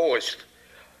that caused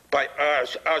by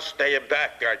us staying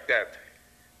back like that.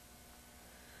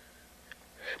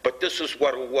 But this is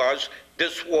what it was.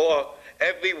 This war,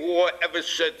 every war ever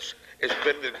since, has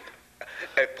been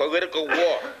a political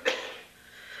war.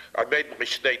 I made my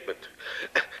statement.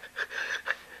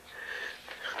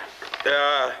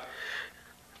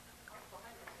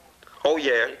 Oh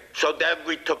yeah, so then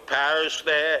we took Paris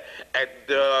there,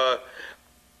 and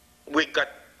we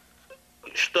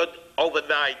stood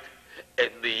overnight in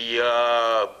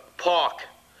the park,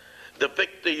 the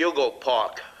Victor Hugo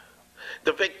Park.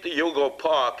 The Victor Hugo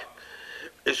Park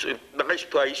is a nice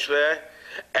place there,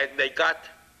 and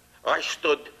I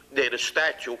stood near the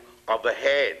statue of a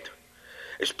hand.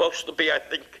 It's supposed to be, I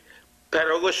think,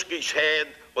 Paderewski's hand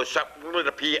or something, one of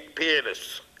the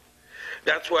pianists.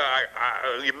 That's where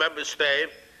I remember staying,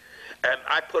 and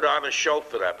I put on a show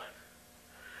for them.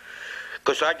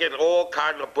 Because I get all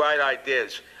kinds of bright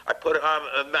ideas. I put on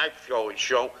a knife throwing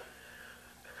show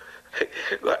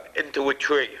into a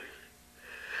tree.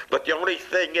 But the only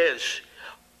thing is,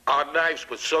 our knives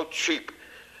were so cheap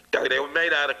that they were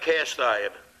made out of cast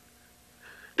iron,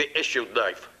 the issued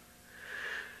knife.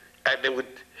 And they would,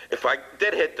 if I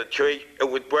did hit the tree, it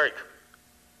would break.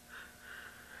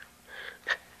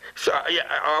 So yeah,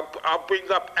 I'll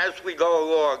bring up, as we go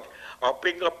along, I'll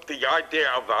bring up the idea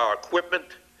of our equipment.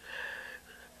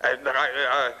 And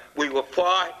we were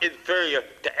far inferior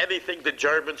to anything the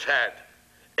Germans had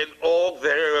in all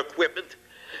their equipment.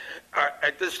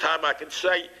 At this time, I can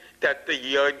say that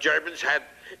the Germans had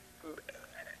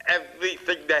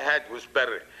everything they had was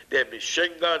better. Their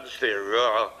machine guns, their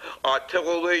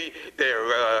artillery,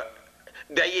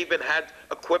 they even had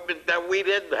equipment that we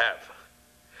didn't have.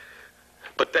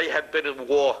 But they had been in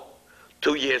war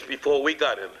 2 years before we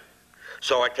got in,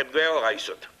 so I can realize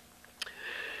it.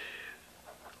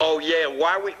 Oh yeah,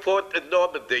 while we fought in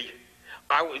Normandy,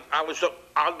 I was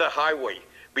on the highway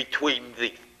between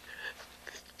the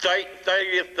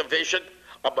 30th Division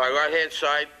on my right-hand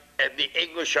side and the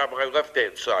English on my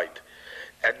left-hand side.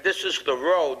 And this is the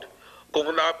road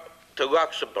going up to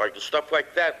Luxembourg and stuff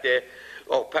like that there,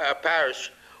 or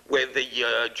Paris, where the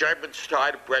Germans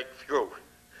tried to break through.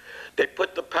 They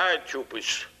put the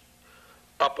paratroopers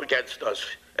up against us,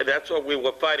 and that's when we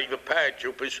were fighting the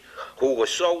paratroopers who were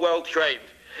so well trained.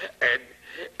 And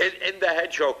in the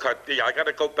hedgehog country, I got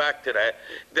to go back to that,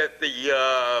 that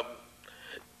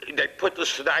they put the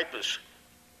snipers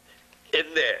in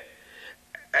there.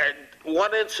 And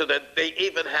one incident, they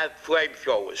even had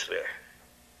flamethrowers there,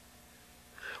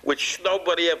 which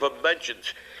nobody ever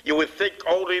mentions. You would think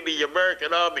only the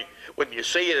American Army, when you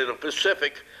see it in the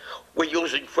Pacific, were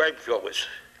using flamethrowers.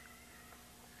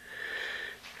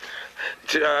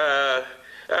 All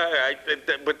right,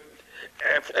 but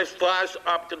as far as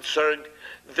I'm concerned,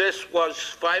 this was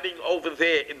fighting over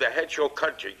there in the hedgehog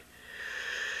country.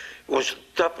 It was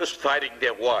the toughest fighting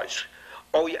there was.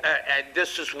 Oh, yeah, and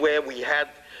this is where we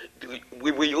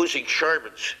were using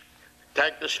Shermans.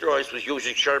 Tank destroyers was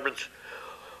using Shermans.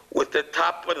 with the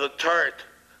top of the turret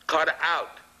cut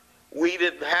out. We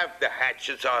didn't have the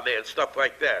hatches on there and stuff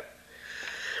like that.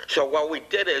 So what we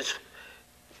did is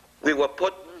we were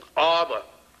putting armor,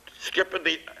 stripping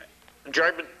the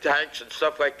German tanks and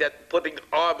stuff like that, putting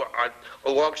armor on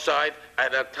alongside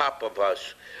and on top of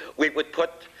us. We would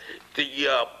put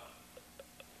the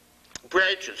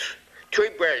branches,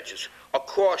 tree branches,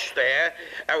 across there,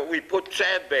 and we put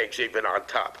sandbags even on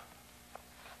top.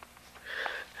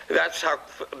 That's how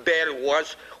bad it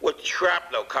was with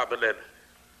shrapnel coming in.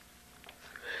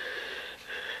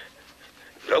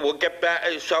 We'll get back.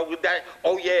 So with that,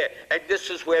 oh yeah, and this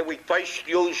is where we first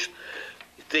used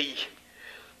the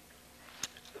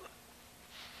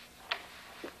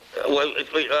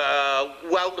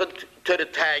welded to the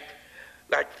tank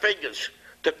like fingers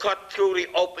to cut through the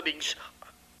openings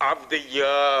of the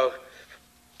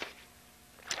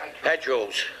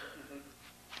hedgerows.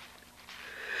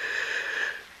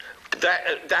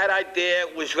 That idea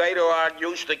was later on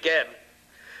used again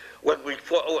when we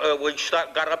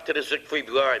got up to the Siegfried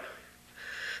line.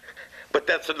 But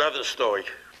that's another story.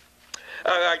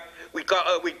 We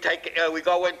go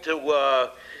into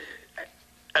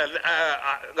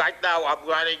right now I'm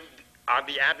running on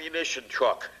the ammunition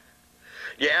truck.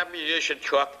 The ammunition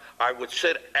truck, I would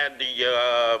sit and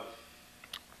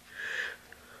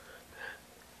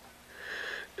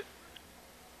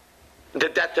the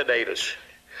detonators.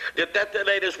 The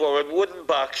detonators were in wooden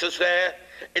boxes there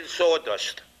in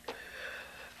sawdust.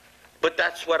 But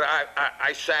that's what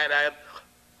I sat at,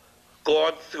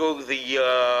 going through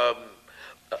the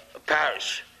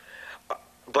Paris.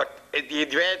 But the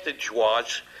advantage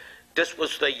was, this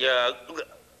was the,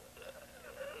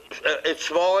 it's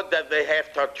smaller than the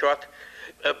half-ton truck,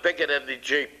 bigger than the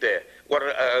Jeep there, one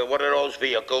of those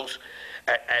vehicles,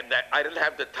 and I didn't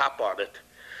have the top on it.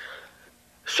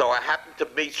 So I happened to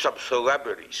meet some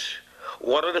celebrities.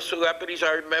 One of the celebrities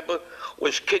I remember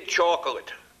was Kid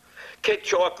Chocolate. Kid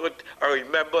Chocolate, I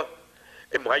remember,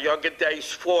 in my younger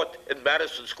days, fought in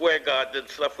Madison Square Garden and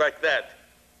stuff like that.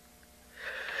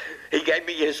 He gave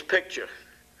me his picture.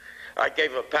 I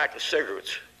gave him a pack of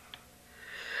cigarettes.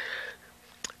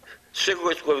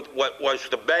 Cigarettes was what was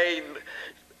the main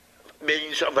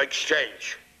means of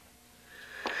exchange.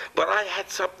 But I had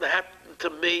something happen to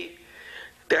me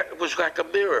that was like a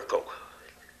miracle.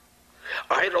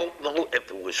 I don't know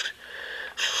if it was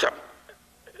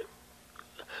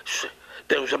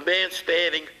there was a man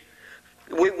standing.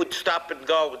 We would stop and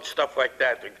go and stuff like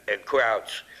that in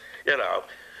crowds, you know.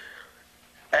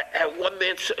 And one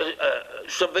man,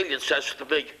 civilian, says to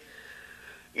me,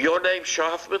 "Your name's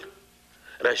Sharfman?"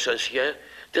 And I says, "Yeah."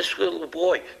 "This little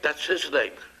boy, that's his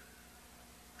name."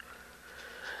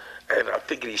 And I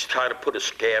figured he's trying to put a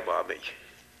scam on me.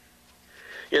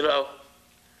 You know?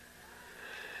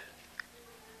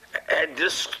 And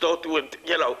this started to,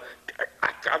 you know,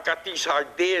 I got these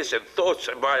ideas and thoughts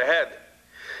in my head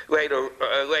later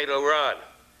on.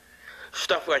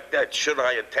 Stuff like that. Should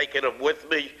I have taken him with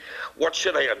me? What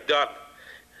should I have done?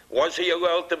 Was he a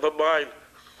relative of mine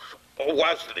or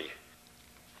wasn't he?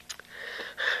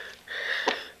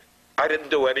 I didn't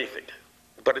do anything,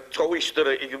 but it always stood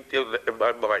in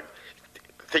my mind.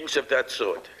 Things of that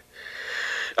sort.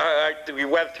 We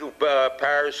went through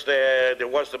Paris there. There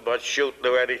wasn't much shooting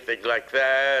or anything like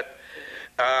that.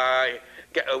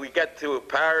 We get through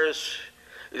Paris.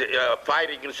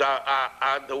 Fighting is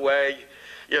on the way.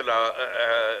 You know,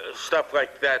 stuff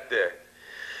like that there.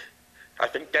 I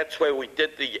think that's where we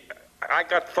did I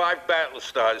got 5 battle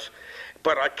stars,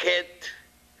 but I can't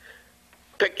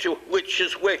picture which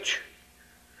is which.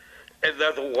 In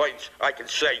other words, I can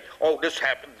say, oh, this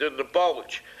happened in the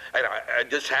Bulge,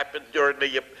 and this happened during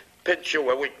the Pincher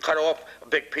where we cut off a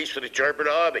big piece of the German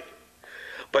army.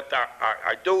 But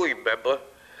I do remember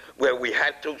where we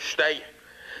had to stay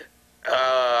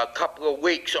a couple of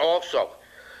weeks also,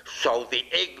 so the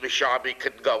English army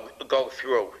could go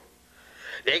through.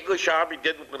 The English army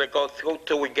didn't want to go through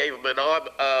till we gave them an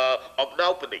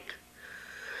opening.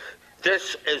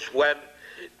 This is when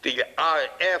the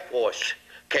Air Force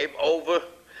came over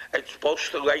and supposed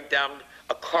to lay down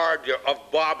a corridor of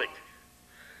bombing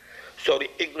so the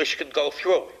English could go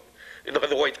through. In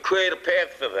other words, create a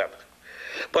path for them.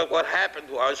 But what happened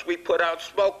was we put out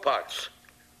smoke pots.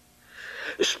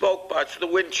 The smoke pots, the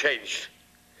wind changed.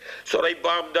 So they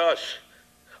bombed us.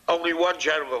 Only one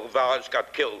General Valens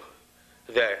got killed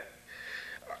there.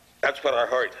 That's what I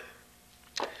heard.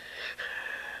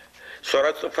 So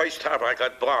that's the first time I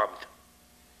got bombed.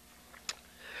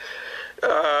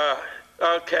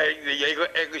 Okay,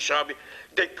 the English army,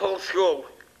 they pulled through.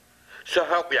 So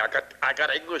help me, I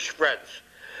got English friends.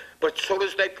 But as soon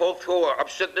as they pulled through, I'm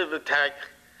sitting in the tank,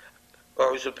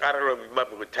 or was it, I don't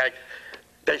remember what tank,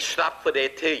 they stopped for their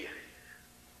tea.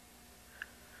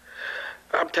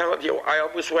 I'm telling you, I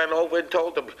almost went over and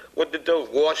told them what to do.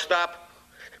 War stop?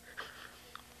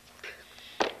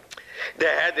 They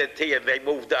had their tea and they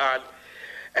moved on.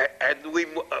 And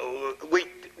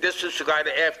this is right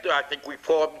after I think we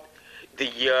formed the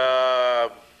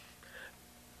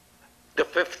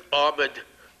 5th Armored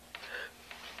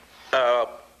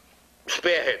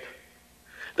Spearhead.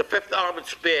 The 5th Armored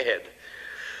Spearhead.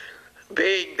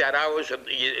 Being that I was in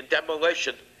the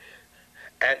demolition,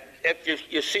 and if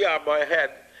you see on my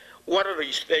head, one of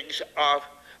these things are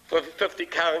for 50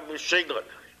 caliber machine gun.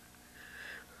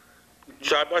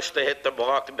 So I must have hit the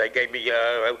mark, and they gave me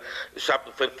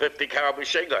something for the 50 caliber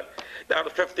machine gun. Now the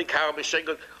 50 caliber machine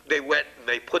gun, they went and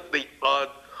they put me on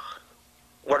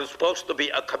what is supposed to be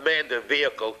a commander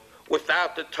vehicle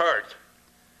without the turret.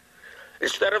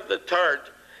 Instead of the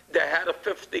turret, they had a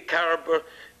 50 caliber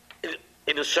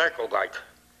in a circle like.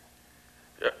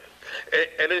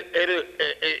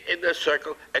 In the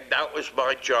circle, and that was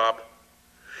my job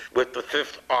with the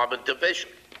 5th Armored Division.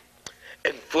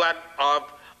 In front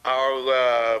of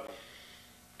our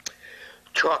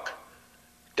truck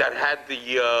that had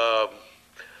the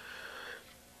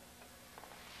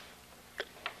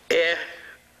air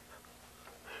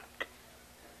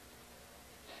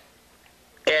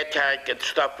tank and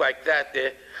stuff like that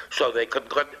there, so they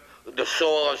could run the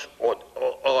saws or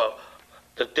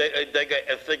the digger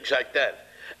and things like that.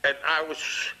 And I was,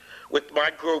 with my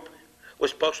group,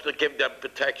 was supposed to give them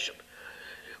protection.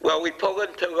 Well, we pulled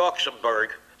into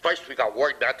Luxembourg. First, we got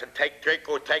word not to drink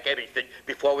or take anything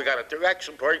before we got into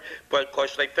Luxembourg, but of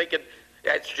course they figured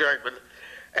that's German,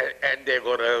 and they're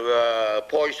going to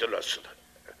poison us.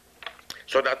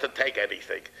 So not to take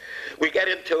anything. We get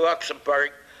into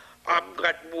Luxembourg. I'm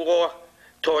got more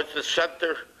towards the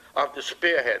center of the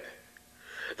spearhead.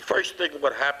 The first thing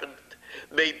what happened,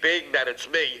 me being that it's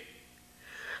me,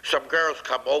 some girls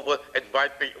come over and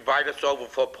invite us over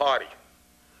for a party.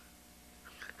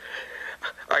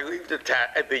 I leave the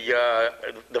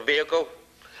vehicle,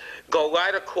 go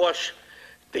right across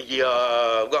the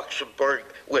Luxembourg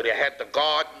where they had the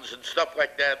gardens and stuff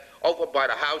like that, over by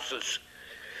the houses.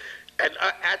 And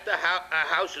at the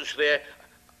houses there,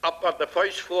 up on the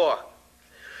first floor,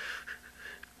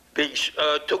 these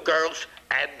 2 girls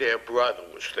and their brother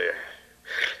was there.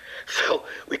 So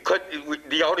we couldn't,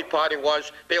 the only party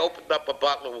was, they opened up a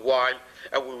bottle of wine,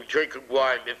 and we were drinking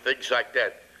wine and things like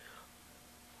that.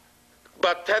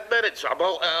 About 10 minutes, I'm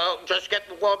just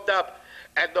getting warmed up,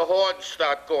 and the horns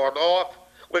start going off.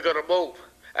 We're going to move.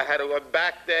 I had to run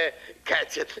back there,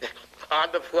 catch it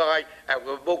on the fly, and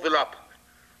we're moving up.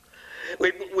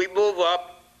 We move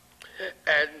up,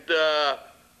 and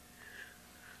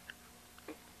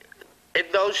in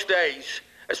those days,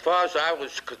 as far as I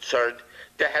was concerned,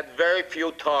 they had very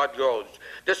few tarred roads.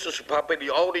 This was probably the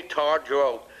only tarred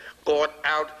road going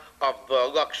out of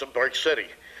Luxembourg City.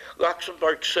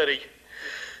 Luxembourg City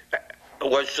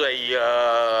was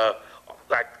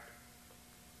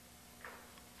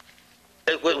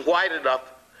it was wide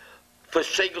enough for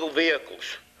single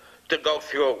vehicles to go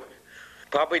through.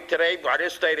 Probably today, by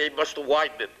this day, they must have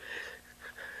widened it.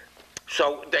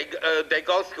 So they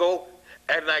go through,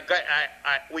 and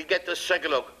we get the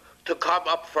signal to come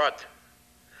up front.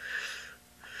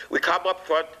 We come up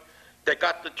front, they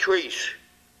got the trees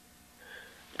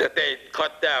that they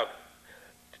cut down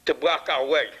to block our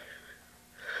way.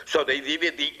 So they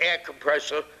needed the air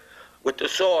compressor with the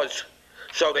saws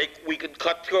so we could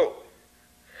cut through.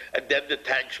 And then the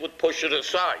tanks would push it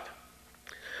aside.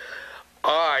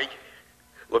 I,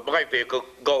 with my vehicle,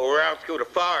 go around through the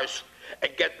forest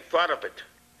and get in front of it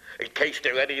in case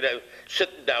there are any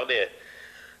sitting down there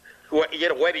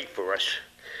waiting for us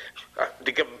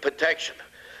to give them protection.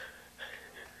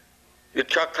 The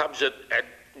truck comes in, and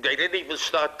they didn't even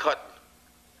start cutting.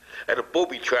 And a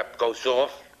booby trap goes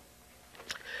off.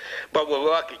 But we're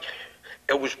lucky.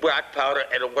 It was black powder,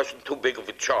 and it wasn't too big of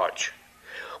a charge.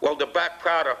 Well, the black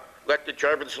powder let the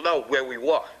Germans know where we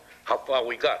were, how far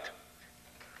we got.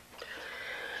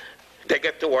 They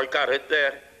get to work on it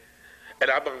there, and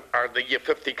I'm on the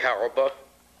 50 caliber,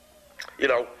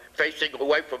 facing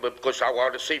away from them because I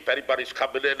want to see if anybody's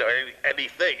coming in or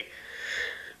anything.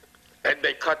 And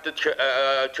they cut the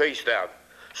trees down.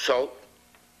 So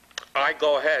I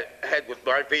go ahead with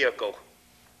my vehicle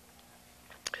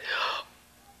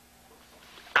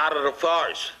out of the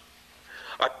forest.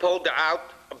 I pulled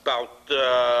out about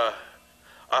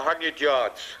 100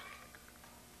 yards.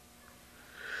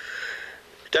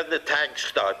 Then the tanks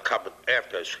start coming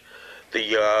after us.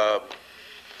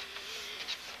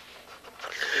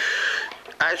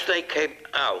 As they came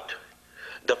out,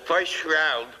 the first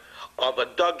round of a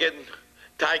dug-in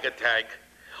Tiger tank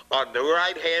on the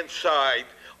right-hand side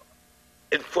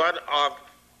in front of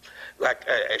like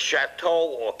a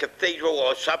chateau or cathedral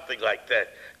or something like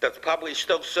that, that's probably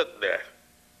still sitting there.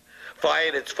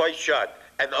 Fired its first shot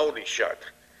and only shot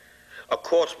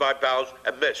across my bows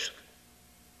and missed.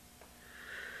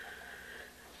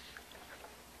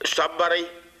 Somebody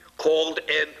called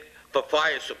in for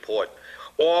fire support.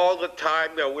 All the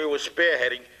time that we were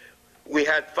spearheading, we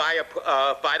had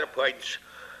fighter planes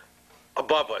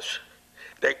above us.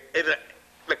 In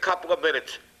a couple of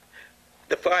minutes,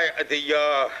 the fighter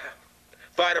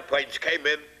planes came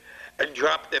in and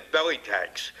dropped their belly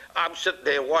tanks. I'm sitting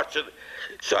there watching.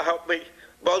 So help me,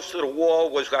 most of the war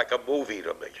was like a movie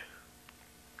to me.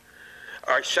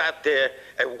 I sat there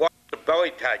and watched the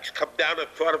belly tanks come down in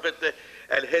front of it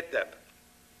and hit them.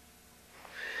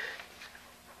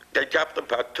 They dropped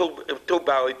about two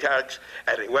belly tanks,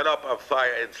 and they went up on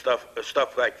fire and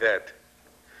stuff like that.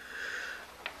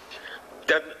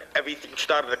 Then everything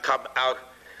started to come out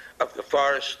of the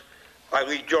forest. I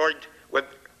rejoined, went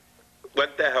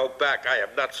the hell back. I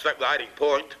am not stuck hiding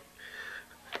point.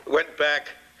 Went back,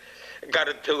 got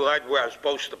into the line where I was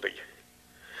supposed to be.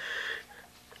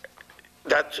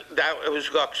 That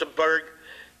was Luxembourg.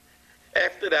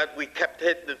 After that, we kept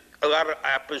hitting a lot of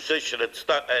opposition and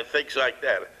stuff and things like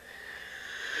that.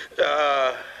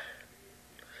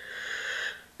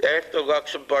 After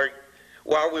Luxembourg,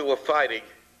 while we were fighting,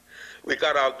 we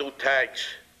got our new tanks.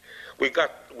 We were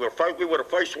the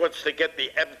first ones to get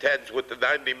the M10s with the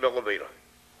 90 millimeter.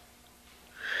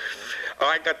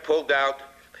 I got pulled out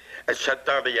and sent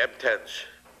down the M10s.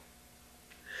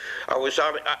 I was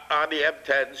on the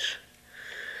M10s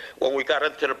when we got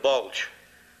into the bulge.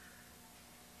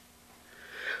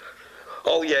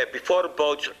 Oh yeah, before the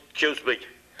bulge, excuse me.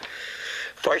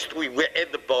 First we were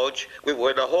in the bulge, we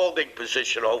were in a holding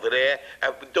position over there,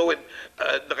 and we're doing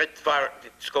night fire.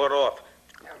 It's going off.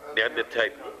 The end of the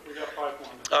tape. We got 5 more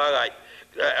minutes. All right.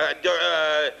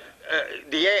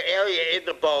 The area in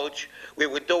the bulge, we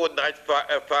were doing night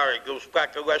firing. It was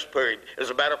back a rest period. As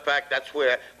a matter of fact, that's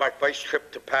where my first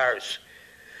trip to Paris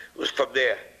was, from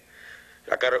there.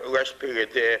 I got a rest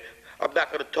period there. I'm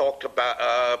not going to talk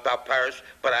about Paris,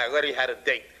 but I already had a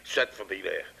date set for me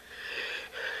there.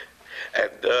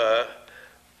 And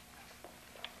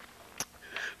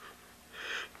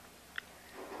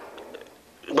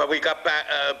when we got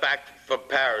back from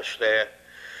Paris there,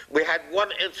 we had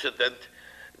one incident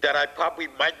that I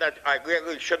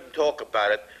really shouldn't talk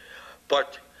about it,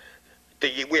 but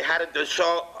we had a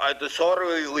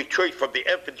disorderly retreat from the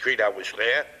infantry that was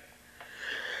there,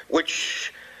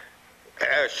 which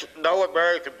no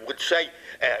American would say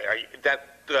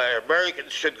that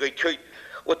Americans should retreat.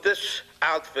 Well, this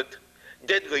outfit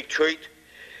did retreat,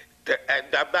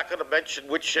 and I'm not going to mention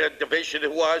which division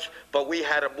it was, but we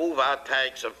had to move our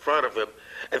tanks in front of him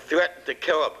and threaten to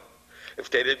kill him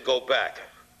if they didn't go back.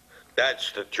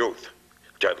 That's the truth,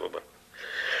 gentlemen.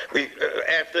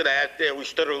 After that, we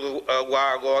stood a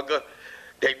while longer.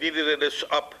 They needed us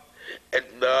up in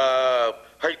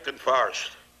Hurtgen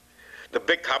Forest. The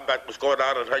big combat was going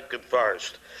on in Hurtgen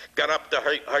Forest. Got up to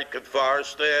Hurtgen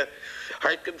Forest there.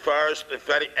 Hurtgen Forest, if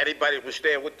anybody was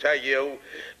there would tell you,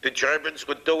 the Germans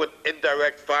were doing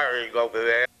indirect firing over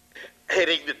there,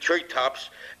 hitting the treetops,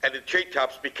 and the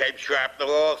treetops became shrapnel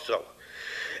also.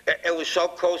 It was so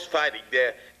close fighting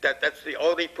there that's the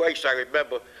only place I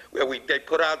remember where they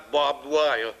put out barbed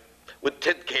wire with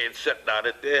tin cans sitting on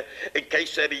it there in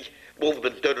case any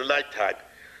movement during the nighttime.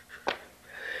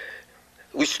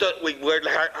 We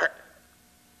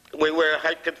were in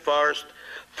Hurtgen Forest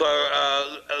for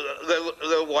a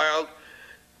little while,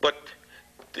 but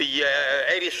the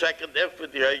 82nd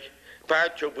Infantry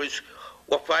paratroopers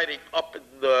were fighting up in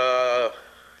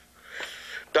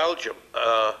Belgium,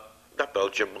 not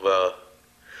Belgium,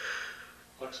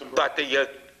 Luxembourg. but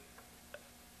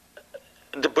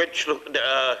the bridge,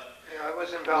 Yeah, I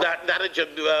was in Belgium.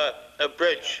 not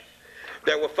bridge.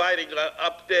 They were fighting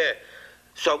up there.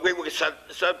 So we were sent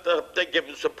up there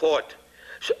giving support.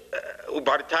 So,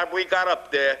 by the time we got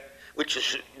up there, which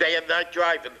is day and night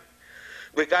driving,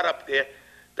 we got up there,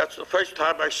 that's the first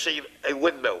time I seen a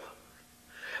windmill.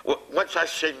 Once I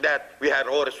seen that, we had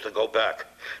orders to go back.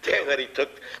 They already took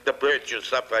the bridge and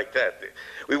stuff like that.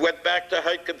 We went back to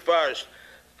Hurtgen Forest,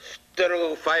 did a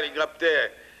little fighting up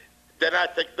there. Then I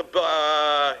think the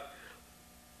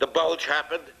bulge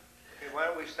happened. Okay, why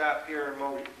don't we stop here and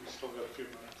move? We still got a few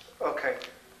minutes. Okay,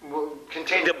 we'll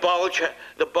continue.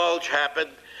 The bulge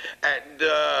happened, and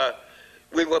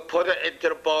we were put into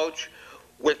the bulge.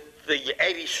 with the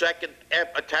 82nd,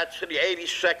 attached to the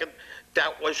 82nd,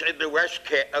 that was in the rest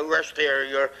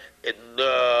area in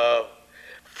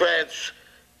France,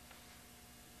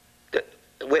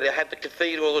 where they had the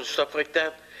cathedral and stuff like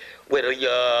that, where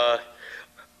the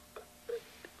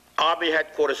Army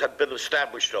headquarters had been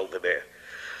established over there.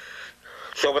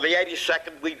 So with the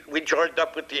 82nd, we joined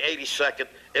up with the 82nd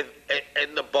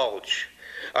in the Bulge.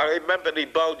 I remember the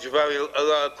Bulge very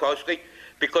closely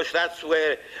because that's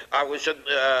where I was in,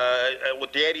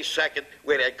 with the 82nd,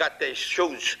 where they got their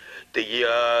shoes,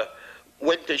 the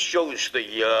winter shoes,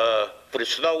 for the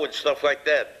snow and stuff like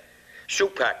that. Shoe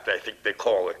packed, I think they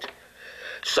call it.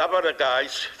 Some of the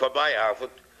guys from my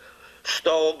outfit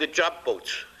stole the jump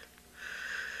boots.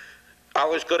 I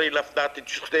was good enough not to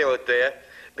steal it there,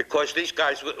 because these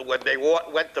guys, when they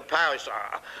went to Paris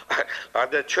on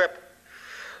their trip,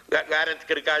 got into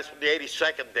the guys from the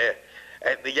 82nd there,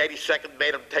 and the 82nd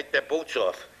made them take their boots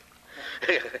off.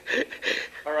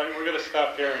 All right, we're going to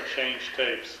stop here and change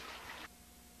tapes.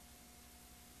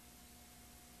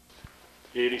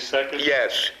 The 82nd?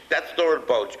 Yes, that's during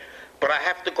Bulge. But I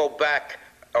have to go back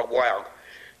a while,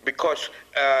 because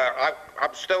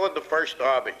I'm still in the First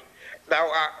Army.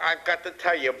 Now, I've got to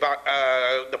tell you about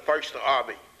the First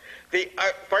Army. The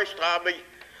First Army,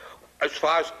 as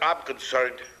far as I'm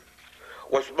concerned,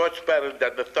 was much better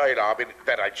than the Third Army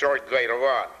that I joined later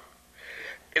on.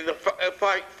 In the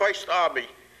First Army,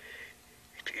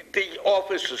 the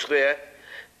officers there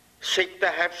seemed to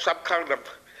have some kind of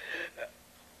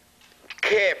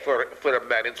care for the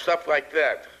men and stuff like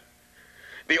that.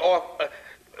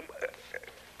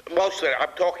 Mostly,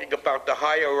 I'm talking about the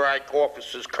higher rank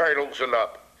officers, colonels and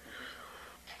up.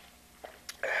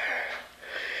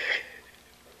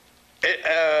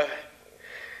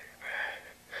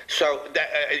 So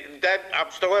then I'm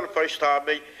still in the First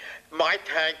Army. My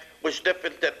tank was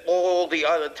different than all the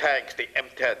other tanks, the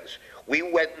M10s. We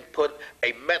went and put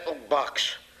a metal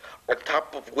box on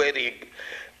top of where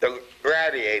the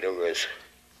radiator is,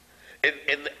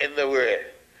 in the rear.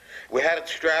 We had it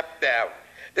strapped down.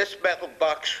 This metal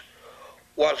box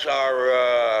was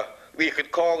our, we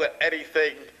could call it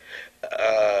anything,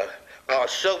 our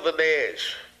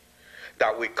souvenirs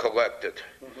that we collected.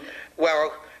 Mm-hmm.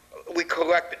 Well, we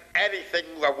collected anything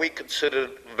that we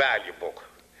considered valuable.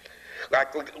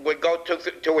 Like we go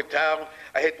to a town,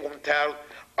 I hit one town,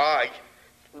 I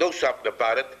knew something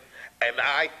about it, and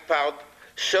I found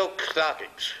silk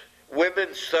stockings,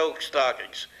 women's silk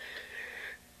stockings.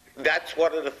 That's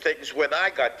one of the things when I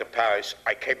got to Paris,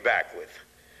 I came back with.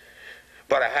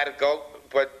 But I had to go,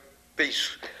 but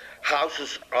these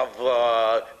houses of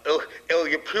ill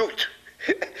repute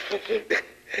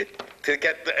to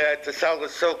get to sell the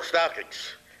silk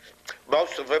stockings.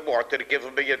 Most of them wanted to give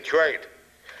them me in trade.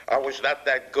 I was not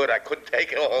that good. I couldn't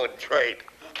take it all in trade.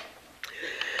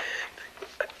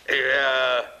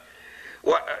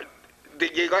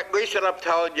 The reason I'm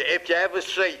telling you, if you ever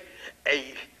see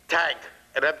a tank,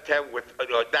 an M10 with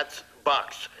that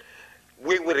box,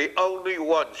 we were the only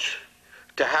ones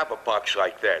to have a box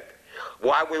like that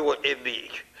while we were in the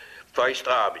First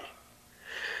Army.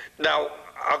 Now,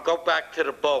 I'll go back to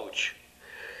the Bulge.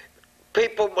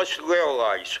 People must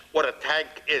realize what a tank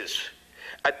is.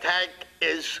 A tank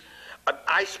is an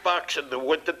icebox in the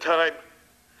wintertime,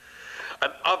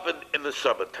 an oven in the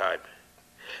summertime.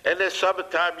 In the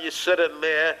summertime, you sit in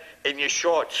there in your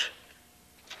shorts.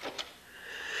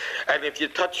 And if you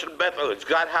touch the metal, it's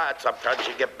got hot, sometimes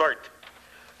you get burnt.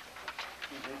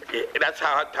 Mm-hmm. That's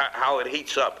how it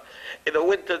heats up. In the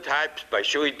wintertime,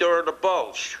 especially during the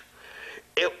Bulge,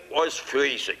 it was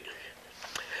freezing.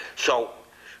 So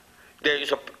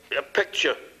there's a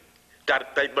picture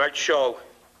that they might show.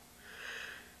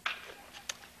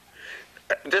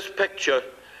 This picture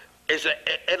is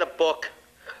in a book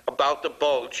about the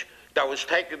Bulge that was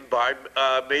taken by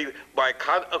me, by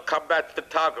a combat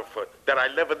photographer that I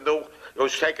never knew it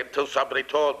was taken until somebody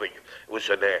told me it was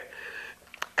in there.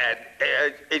 And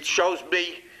it shows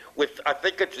me with, I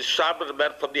think it's some of the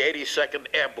men from the 82nd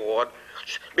Airborne,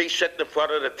 me sitting in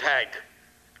front of the tank.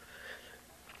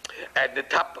 And the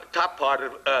top part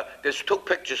of, there's two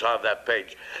pictures on that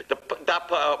page. The top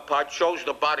part shows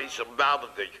the bodies of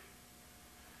Normandy,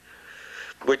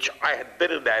 which I had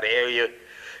been in that area,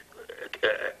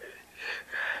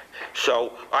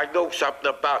 so I know something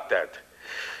about that.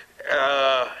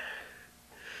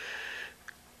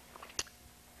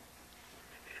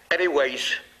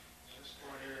 Anyways,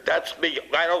 that's me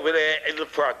right over there in the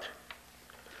front.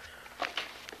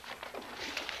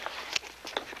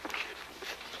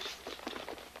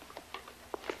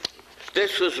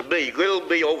 This is me, little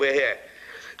me over here,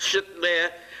 sitting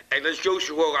there, and as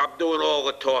usual, I'm doing all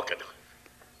the talking.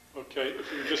 Okay,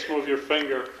 if you just move your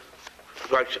finger.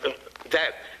 Like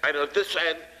that. And on this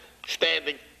end,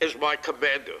 standing, is my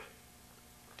commander.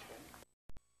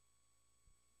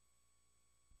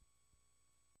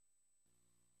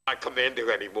 My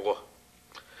commander anymore.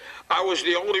 I was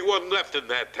the only one left in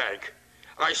that tank.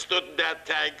 I stood in that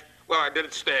tank. Well, I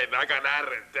didn't stand. I got out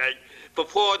of the tank for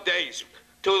 4 days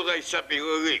till they sent me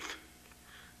relief.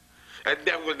 And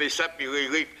then when they sent me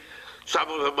relief, some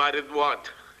of them I didn't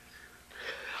want.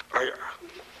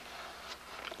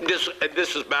 This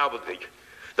is Malmedy,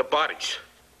 the bodies.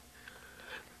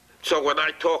 So when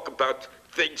I talk about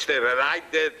things that I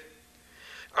did,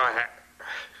 I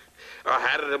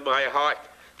had it in my heart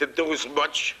to do as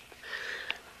much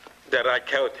that I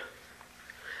could.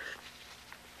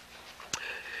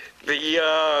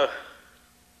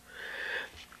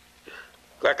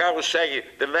 Like I was saying,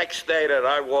 the next day that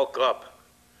I woke up,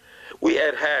 we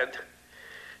had had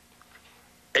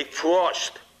a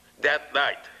frost that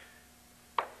night.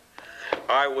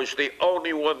 I was the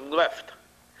only one left.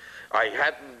 I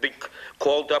hadn't been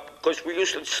called up because we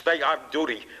used to stay on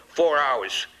duty 4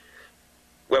 hours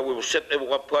where we were sitting in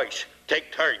one place,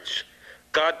 take turns,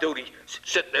 guard duty,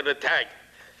 sitting in a tank.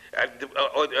 And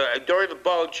during the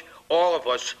bulge, all of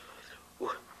us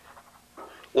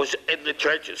was in the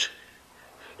trenches.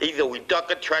 Either we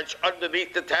dug a trench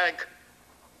underneath the tank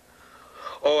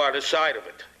or on the side of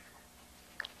it.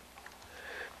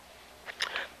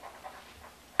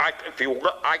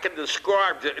 I can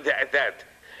describe that.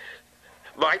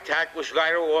 My tank was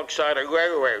right alongside a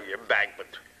railway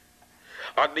embankment.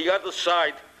 On the other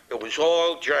side, it was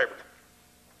all German,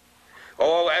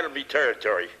 all enemy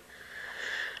territory.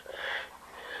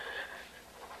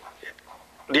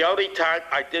 The only time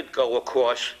I did go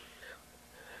across,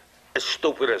 as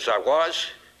stupid as I was,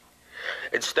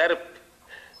 instead of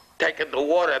taking the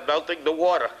water and melting the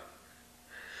water,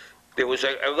 there was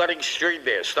a running stream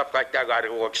there, stuff like that right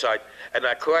alongside, and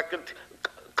I collected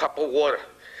a cup of water.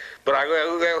 But I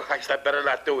realized I better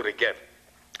not do it again.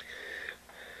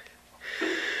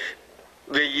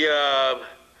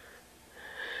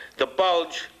 The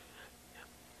bulge,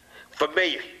 for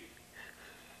me,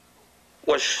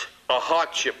 was a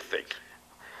hardship thing.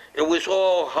 It was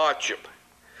all hardship,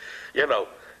 you know,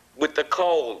 with the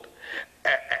cold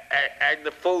and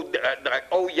the food.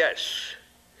 Oh yes,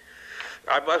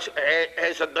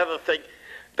 here's another thing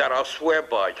that I'll swear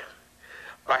by.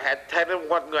 I had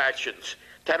 10-in-1 rations.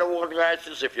 10-in-1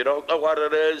 rations, if you don't know what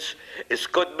it is, it's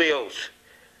good meals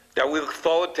that we look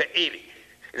forward to eating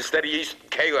instead of using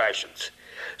K rations.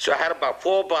 So I had about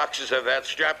 4 boxes of that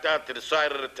strapped onto the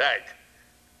side of the tank.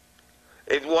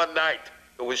 In one night,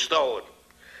 it was stolen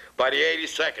by the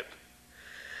 82nd.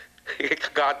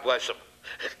 God bless them.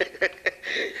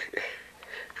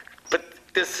 But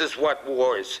this is what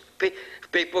war is.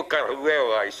 People got to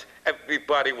realize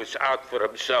everybody was out for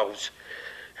themselves.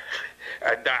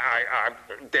 And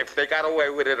if they got away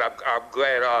with it, I'm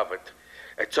glad of it.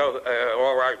 It's all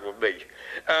right with me.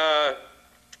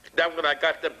 Then when I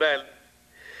got the men,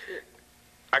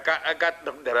 I got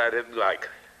them that I didn't like.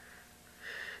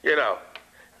 You know,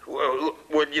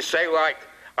 when you say like,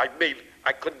 I mean,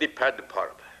 I couldn't depend upon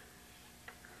them.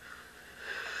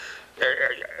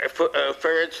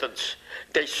 For instance,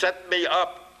 they sent me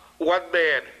up one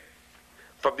man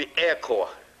from the Air Corps,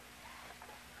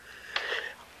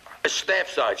 a staff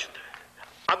sergeant.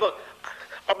 I'm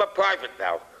a private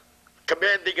now,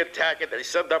 commanding a tank, and they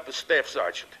sent up a staff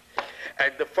sergeant.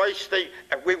 And the first thing,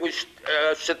 and we was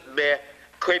sitting there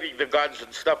cleaning the guns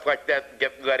and stuff like that, and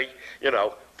getting ready, you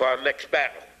know, for our next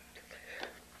battle.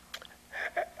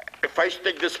 The first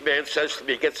thing this man says to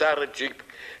me, gets out of the Jeep,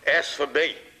 asks for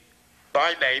me,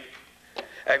 by name,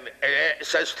 and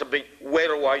says to me, where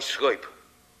do I sleep?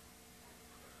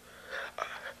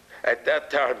 At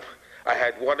that time, I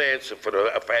had one answer for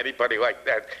anybody like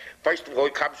that. First of all,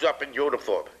 he comes up in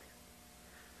uniform.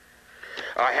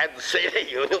 I hadn't seen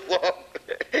a uniform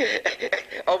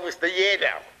almost a year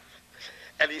now.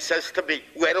 And he says to me,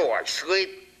 where do I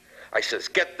sleep? I says,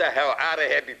 get the hell out of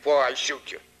here before I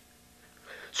shoot you.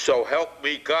 So help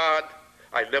me God,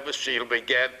 I never seen him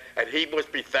again, and he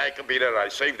must be thanking me that I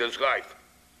saved his life.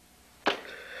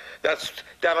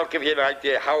 That'll give you an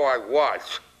idea how I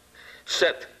was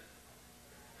set.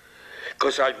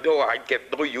 Because I know I'd get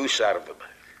no use out of him.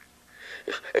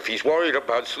 If he's worried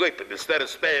about sleeping instead of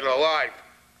staying alive,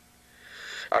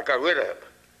 I got rid of him.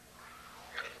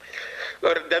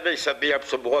 But then they sent me up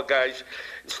some more guys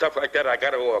and stuff like that I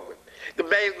got along with. The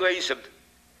main reason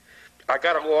I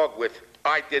got along with,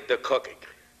 I did the cooking.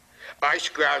 I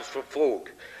scrounged for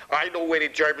food. I know where the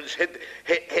Germans hid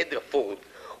the food,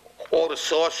 all the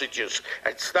sausages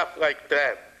and stuff like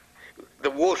that. the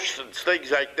whoosh and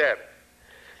things like that.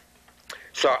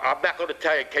 So I'm not going to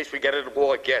tell you in case we get in the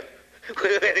war again.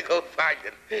 We're going to go find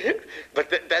it. But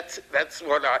that's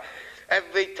what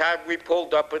every time we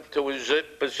pulled up into a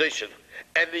position,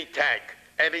 any tank,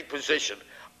 any position,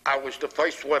 I was the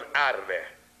first one out of there.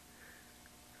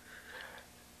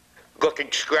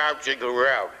 Looking, scrounging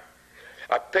around.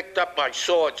 I picked up my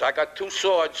swords. I got 2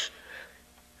 swords.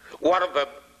 One of them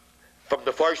from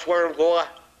the First World War.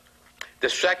 The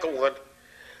second one,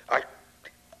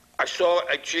 I saw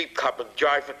a Jeep coming,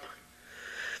 driving,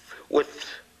 with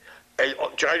a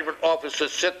German officer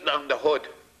sitting on the hood.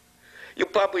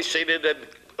 You've probably seen it in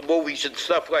movies and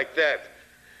stuff like that.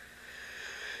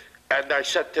 And I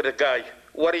said to the guy,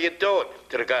 "What are you doing?"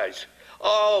 To the guys.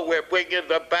 "Oh, we're bringing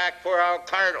them back for our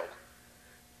colonel."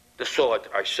 The sword.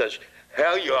 I says,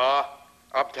 "Hell you are.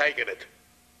 I'm taking it."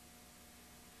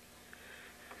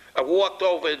 I walked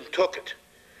over and took it.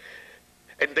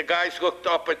 And the guys looked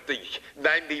up at the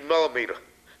 90 millimeter.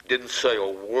 Didn't say a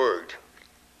word.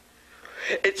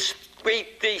 It's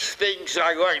these things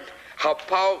I learned how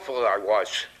powerful I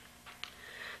was.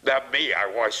 Not me, I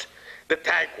was. The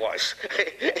tank was.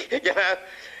 You know?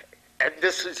 And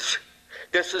this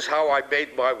is how I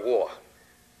made my war.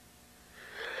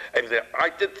 And I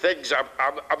did things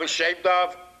I'm ashamed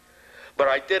of, but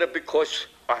I did it because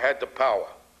I had the power.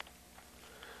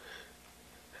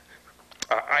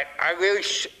 I really,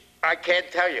 I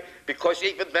can't tell you, because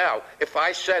even now, if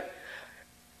I said,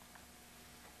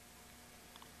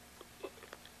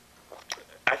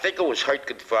 I think it was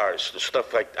Hurtgen Forest, and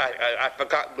stuff like that, I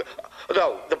forgot,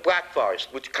 no, the Black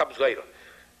Forest, which comes later.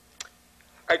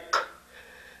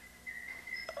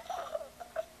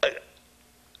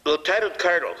 Lieutenant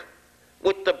Colonel,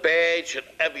 with the badge and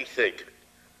everything.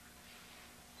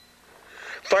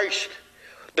 First,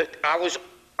 I was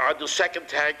on the second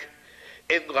tank,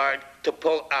 in line to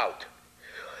pull out.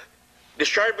 The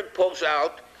Sharfman pulls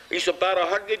out. He's about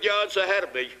 100 yards ahead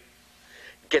of me.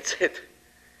 Gets hit.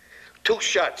 2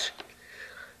 shots.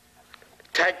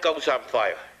 Tank goes on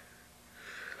fire.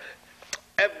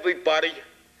 Everybody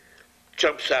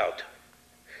jumps out.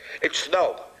 It's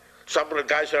snow. Some of the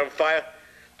guys are on fire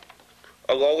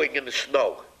are rolling in the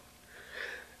snow.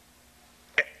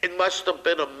 It must have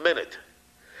been a minute.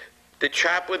 The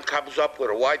chaplain comes up with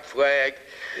a white flag,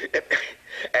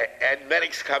 and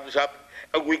medics comes up,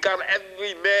 and we got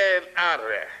every man out of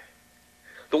there.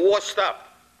 The war stopped.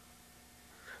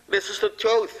 This is the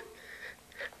truth.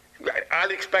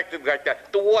 Unexpected like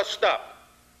that. The war stopped.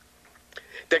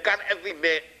 They got every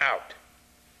man out.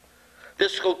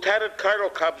 This lieutenant colonel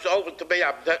comes over to me,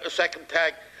 I'm the second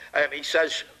tank, and he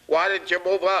says, "Why didn't you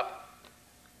move up?"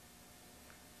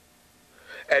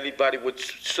 Anybody would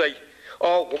say,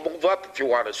 "Oh, we'll move up if you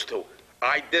want us to."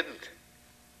 I didn't.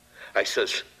 I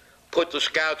says, "Put the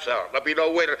scouts out. Let me know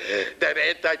where that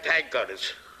anti-tank gun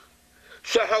is."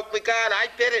 So help me God, I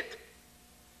did it.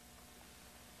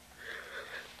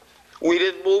 We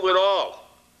didn't move at all.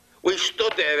 We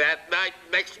stood there that night.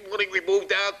 Next morning we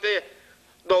moved out there.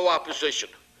 No opposition.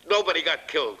 Nobody got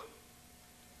killed.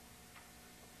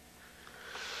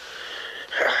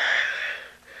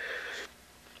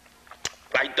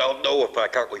 I don't know if I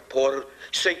got reported.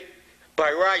 See,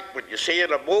 by right, when you see in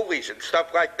the movies and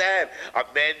stuff like that, a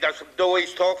man doesn't do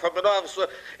his talk from an officer,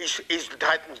 he's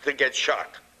entitled to get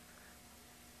shot.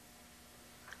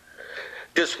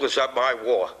 This was my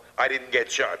war. I didn't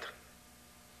get shot.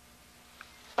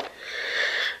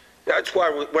 That's why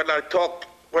when I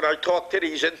talk to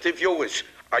these interviewers,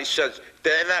 I says,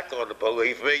 they're not going to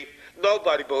believe me.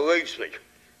 Nobody believes me.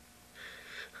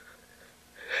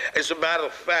 As a matter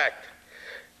of fact,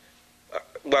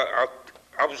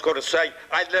 I was going to say,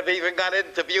 I never even got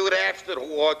interviewed after the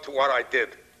war to what I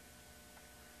did.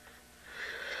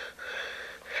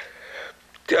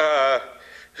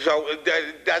 So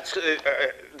that's,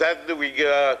 then we,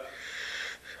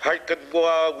 Hurtgen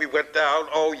War, we went down,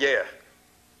 oh yeah.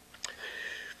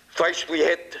 First we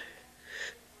hit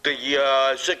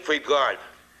the Siegfried Line.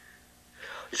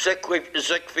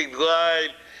 Siegfried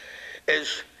Line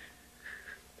is,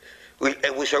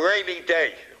 it was a rainy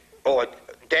day, or a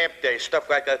damp day, stuff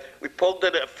like that. We pulled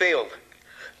in a field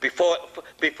before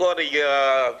the,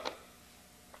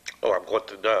 oh, I'm going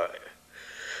to know.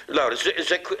 No, the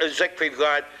Siegfried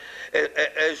Line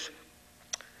is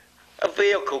a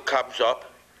vehicle comes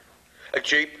up, a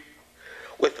Jeep,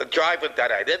 with a driver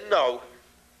that I didn't know,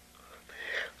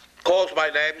 calls my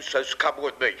name and says, "Come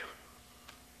with me."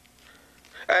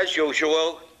 As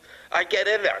usual, I get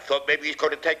in there. I thought maybe he's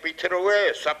going to take me to the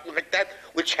rear, something like that,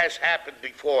 which has happened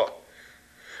before.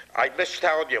 I missed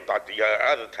telling you about the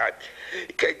other time.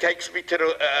 He takes me to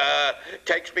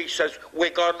the, says, "We're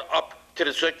going up to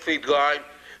the Siegfried line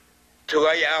to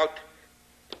lay out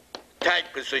tank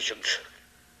positions.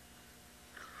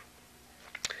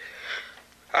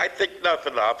 I think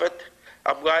nothing of it.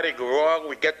 I'm riding along.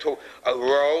 We get to a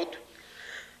road,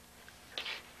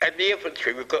 and the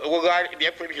infantry, the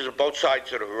infantry is on both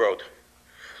sides of the road,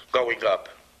 going up.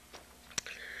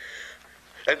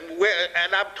 And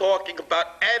I'm talking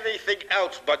about anything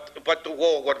else but the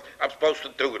war, what I'm supposed to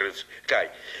do with this guy.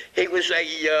 He was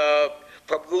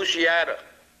from Louisiana,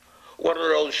 one of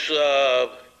those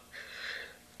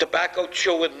tobacco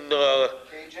chewing...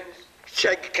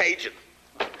 Cajuns? Cajun.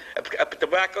 A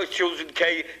tobacco chewing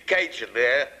Cajun,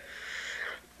 yeah?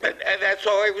 And that's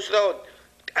all he was doing.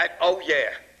 And, oh,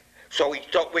 yeah. So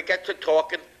we get to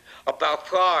talking about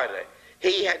Florida.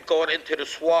 He had gone into the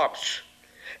swamps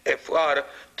in Florida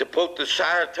to build the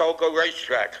Saratoga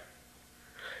racetrack.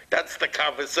 That's the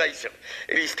conversation.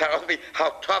 And he's telling me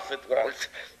how tough it was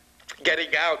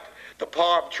getting out the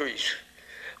palm trees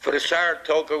for the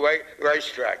Saratoga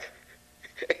racetrack.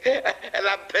 And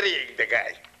I'm pitying the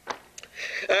guy.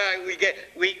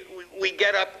 We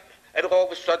get up, and all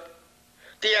of a sudden,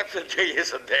 the infantry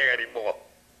isn't there anymore.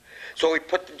 So we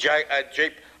put the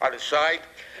Jeep on the side,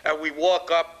 and we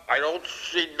walk up. I don't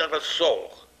see not a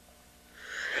soul.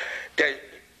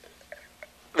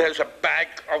 There's a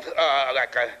bank of,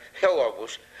 like a hill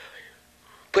almost,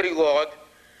 pretty long,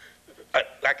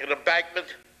 like an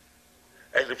embankment.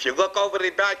 And if you look over the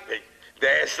embankment,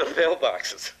 there's the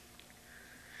pillboxes.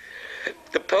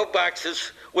 The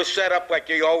pillboxes were set up like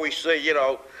you always see, you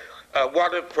know,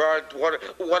 one in front, one in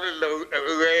the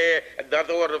rear,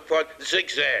 another one in front,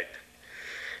 zigzagged.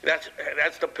 That's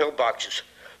the pillboxes.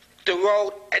 The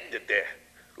road ended there,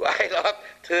 right up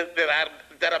to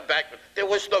that embankment. There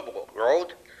was no more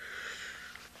road.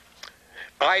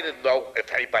 I didn't know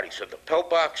if anybody's in the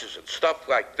pillboxes and stuff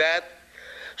like that.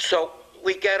 So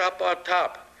we get up on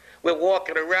top. We're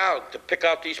walking around to pick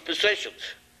out these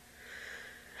positions.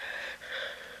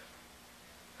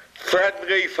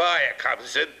 Friendly fire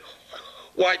comes in,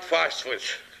 white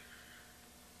phosphorus.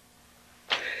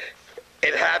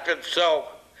 It happened so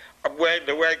I'm wearing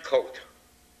the raincoat.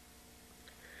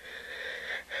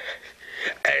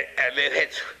 And it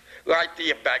hits right the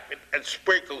embankment and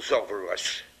sprinkles over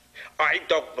us. I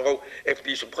don't know if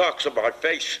these marks on my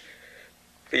face,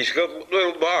 these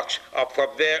little marks, are from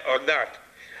there or not.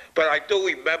 But I do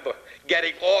remember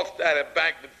getting off that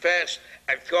embankment fast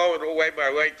and throwing away my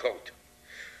raincoat.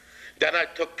 Then I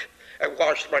took and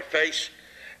washed my face,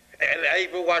 and I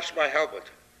even washed my helmet.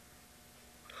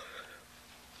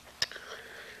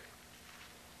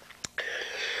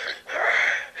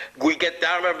 We get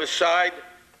down on the side,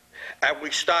 and we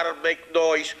started to make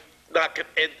noise, knocking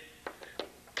in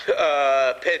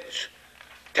pins,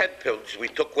 10 pins we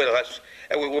took with us,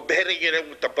 and we were hitting it in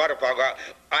with the butt of our...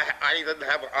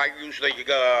 I usually,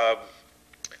 the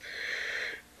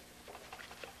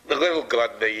little gun,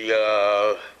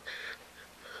 the...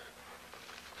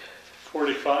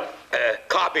 45?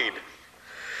 Carbine.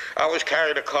 I was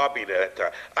carrying a carbine at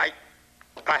that time.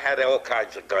 I had all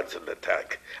kinds of guns in the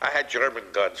tank. I had German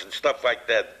guns and stuff like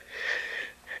that.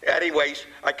 Anyways,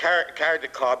 I carried the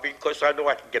carbine because I know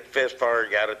I can get fast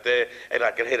firing out of there and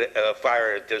I can hit it,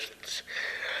 fire at a distance.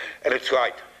 And it's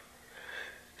right.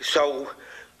 So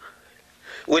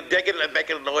we're digging and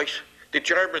making a noise. The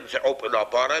Germans opened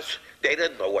up on us. They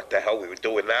didn't know what the hell we were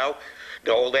doing now.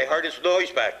 No, they heard this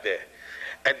noise back there.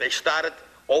 And they started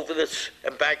over this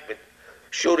embankment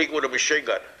shooting with a machine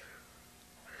gun.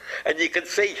 And you can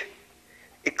see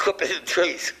it clipping the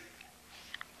trees.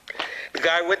 The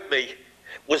guy with me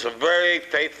was a very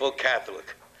faithful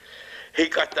Catholic. He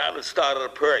got down and started to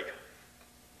pray.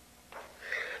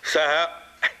 So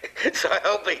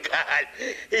help me God.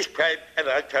 He's praying, and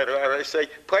I turn around and I say,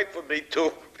 pray for me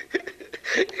too.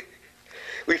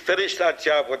 We finished our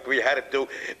job, what we had to do,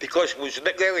 because there was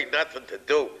really nothing to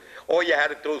do. All you had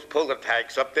to do was pull the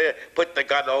tanks up there, put the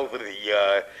gun over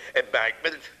the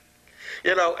embankment,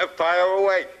 you know, and fire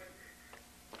away.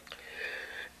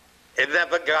 It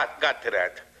never got to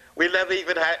that. We never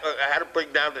even had to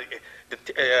bring down the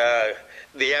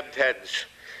M10s.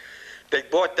 They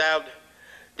brought down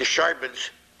the Sharfmans,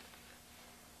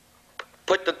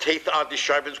 put the teeth on the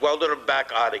Sharfmans, welded them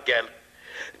back on again.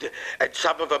 And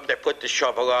some of them, they put the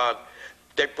shovel on.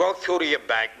 They broke through the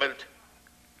embankment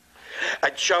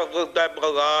and shoveled them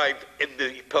alive in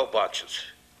the pillboxes.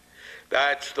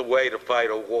 That's the way to fight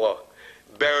a war.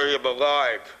 Bury them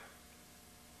alive.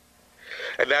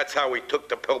 And that's how we took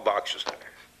the pillboxes.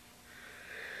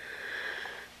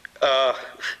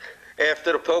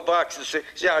 After the pillboxes,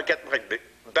 see, I get my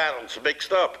battles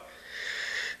mixed up.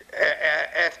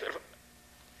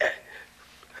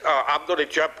 I'm going to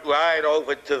jump right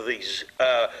over to the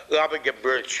Robinson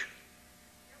Bridge.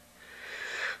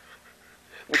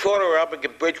 Before the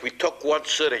Robinson Bridge, we took one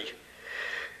city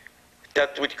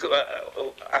that we,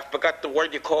 I forgot the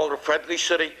word you call it, a friendly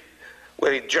city,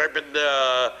 where the German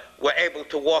were able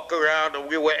to walk around and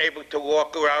we were able to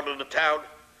walk around in the town.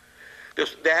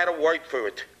 They had a word for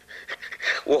it.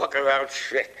 Walk around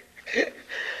shit.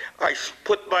 I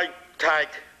put my tank,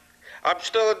 I'm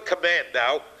still in command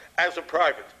now, as a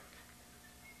private.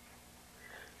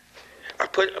 I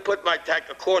put my tank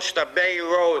across the main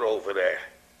road over there.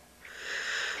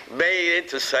 Main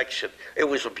intersection. It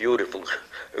was a beautiful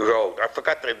road. I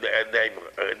forgot the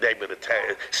name of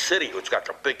the city. It was like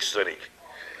a big city.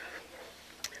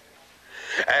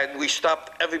 And we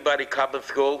stopped everybody coming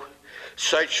through,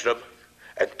 searched them,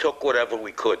 and took whatever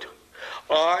we could.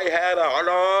 I had an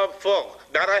armful,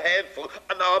 not a handful,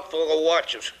 an armful of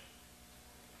watches.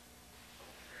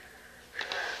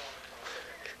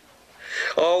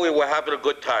 Oh, we were having a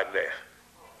good time there.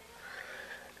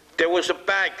 There was a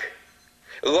bank.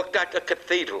 It looked like a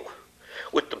cathedral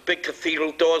with the big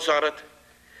cathedral doors on it,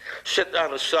 sitting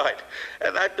on the side.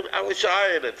 And I was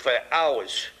eyeing it for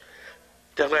hours.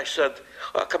 Then I said,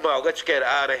 oh, come on, let's get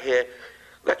out of here.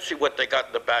 Let's see what they got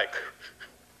in the bank.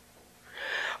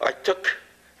 I'm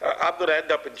going to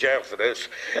end up in jail for this.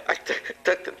 I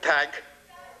took the tank,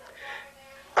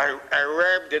 I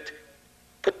rammed it,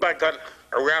 put my gun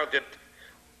around it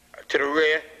to the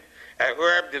rear, and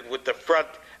rammed it with the front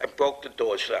and broke the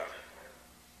doors down.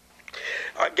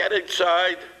 I get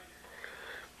inside,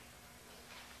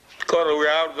 going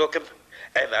around looking,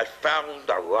 and I found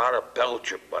a lot of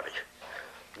Belgian money.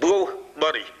 Blue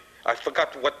money. I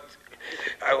forgot what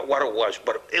it was,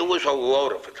 but it was a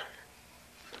load of it.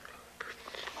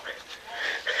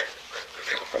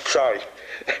 I'm sorry.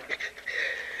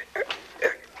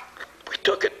 We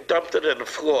took it, dumped it on the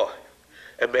floor,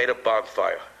 and made a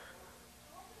bonfire.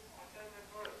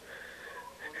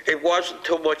 It wasn't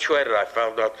too much later I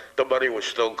found out the money was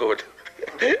still good.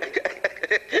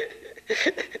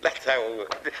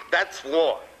 That's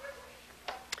war.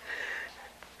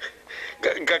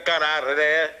 Got out of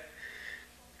there.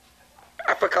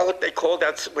 I forgot what they call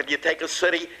that when you take a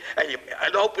city, and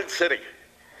an open city.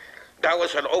 That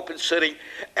was an open city,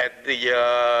 and the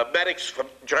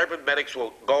German medics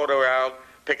were going around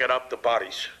picking up the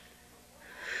bodies.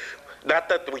 Not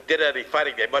that we did any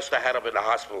fighting, they must have had them in the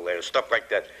hospital there, stuff like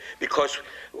that. Because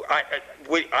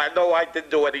I know I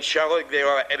didn't do any shelling there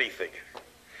or anything.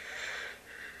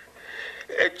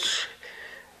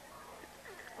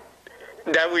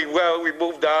 Then we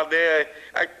moved on there.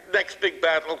 Next big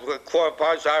battle, as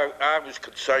far as I was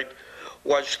concerned,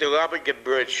 was the Robinson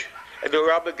Bridge. And the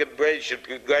Robinson Bridge,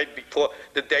 right before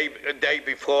the day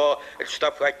before, and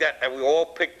stuff like that. And we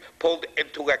all pulled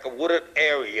into like a wooded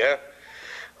area,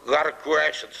 a lot of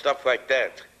grass and stuff like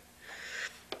that.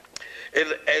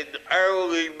 In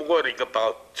early morning,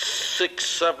 about 6,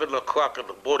 7 o'clock in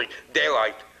the morning,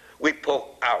 daylight, we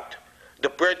pulled out. The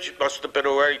bridge must have been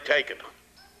already taken.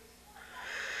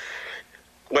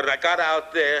 When I got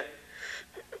out there,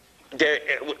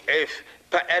 if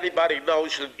anybody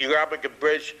knows the Robinson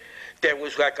Bridge, there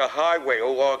was like a highway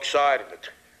alongside of it.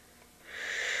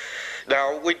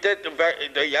 Now, we did,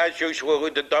 as usual,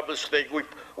 the dumbest thing,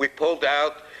 we pulled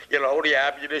out, the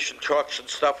ammunition trucks and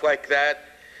stuff like that.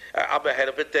 I'm ahead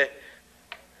of it there.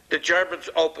 The Germans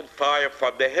opened fire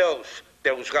from the hills.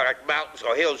 There was like mountains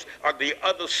or hills on the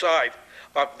other side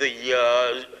of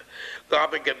the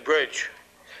Robinson Bridge.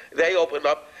 They opened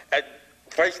up, and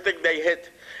first thing they hit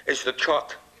is the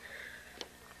truck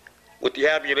with the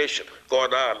ammunition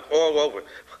going on all over,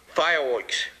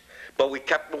 fireworks. But we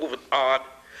kept moving on.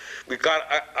 We got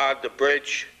on the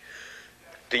bridge.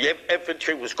 The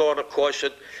infantry was going across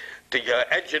it. The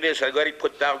engineers had already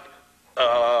put down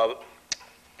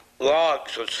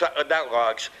logs, or not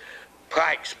logs,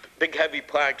 planks, big heavy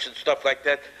planks and stuff like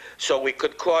that, so we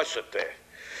could cross it there.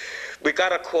 We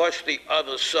got across the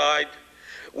other side.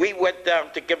 We went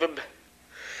down to give them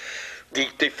the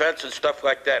defense and stuff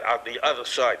like that on the other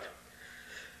side.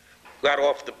 Got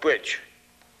off the bridge.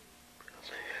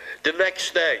 The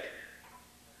next day,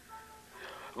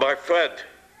 my friend,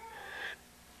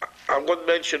 I won't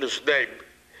mention his name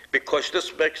because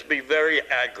this makes me very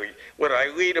angry. When I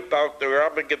read about the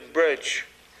Robinson Bridge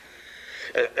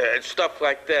and stuff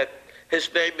like that,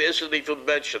 his name isn't even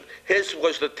mentioned. His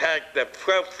was the tank that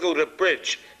fell through the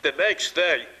bridge the next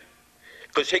day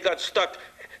because he got stuck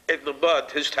in the mud.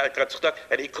 His tank got stuck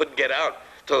and he couldn't get out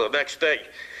till the next day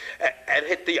and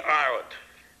hit the island.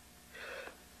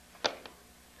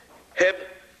 Him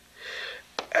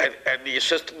and the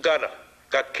assistant gunner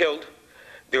got killed.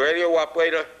 the radio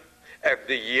operator and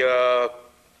the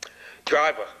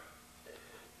driver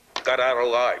got out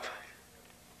alive.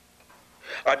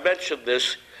 I mentioned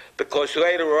this because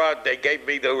later on they gave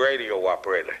me the radio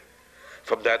operator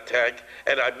from that tank,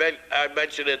 and I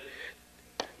mentioned it.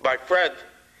 My friend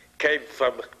came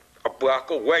from a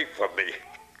block away from me,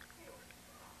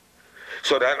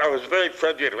 so that I was very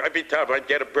friendly. Every time I'd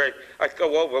get a break, I'd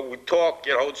go over, we'd talk,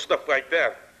 you know, and stuff like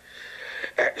that.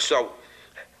 So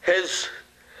his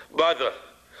mother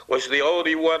was the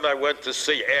only one I went to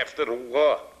see after the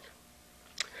war.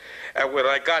 And when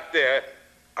I got there,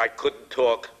 I couldn't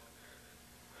talk.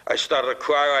 I started to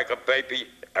cry like a baby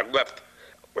and left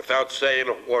without saying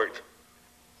a word.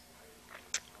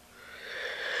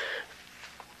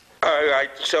 All right,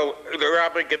 so the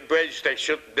Robinson Bridge, they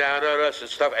shut down on us and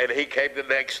stuff, and he came the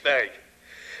next day.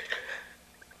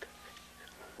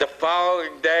 The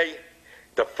following day,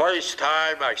 the first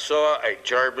time I saw a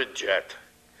German jet.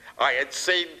 I had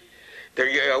seen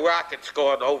the rockets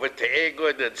going over to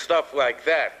England and stuff like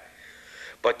that.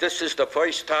 But this is the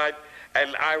first time,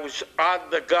 and I was on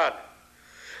the gun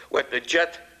when the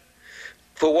jet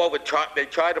flew over. They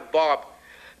tried to bomb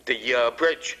the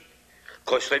bridge,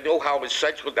 because they knew how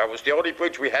essential that was. The only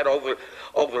bridge we had over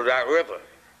that river.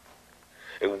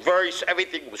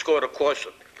 Everything was going across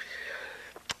it.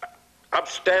 I'm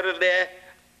standing there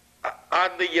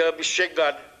on the machine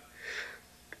gun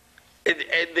in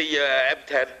the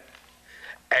M10,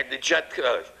 and the jet.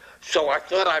 So I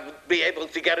thought I'd be able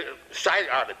to get a sight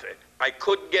on it. I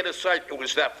couldn't get a sight. It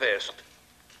was that fast.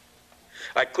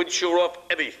 I couldn't shoot off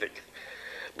anything.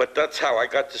 But that's how I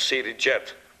got to see the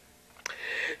jet.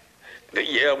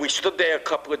 Yeah, we stood there a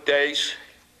couple of days,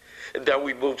 and then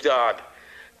we moved on.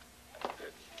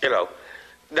 You know,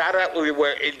 now that we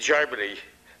were in Germany,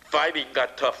 fighting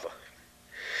got tougher.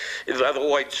 In other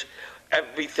words,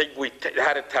 everything we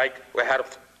had to take, we had to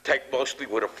take mostly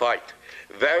with a fight.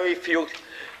 Very few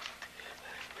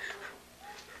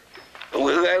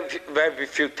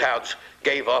towns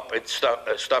gave up and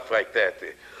stuff like that.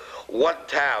 One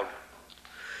town.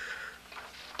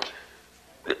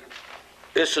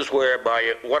 This is where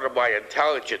one of my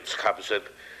intelligence comes in.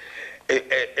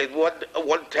 In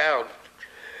one town,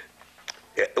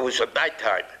 it was at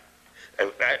nighttime.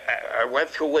 I went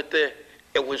through it there.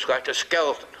 It was like a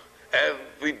skeleton.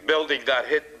 Every building got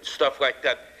hit and stuff like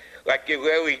that, like you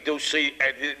rarely do see.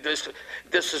 And this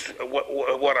is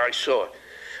what I saw.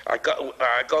 I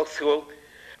go through.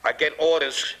 I get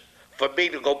orders for me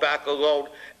to go back alone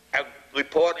and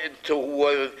report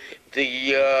into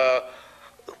the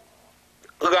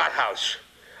rat house.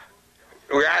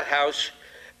 Rat house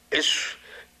is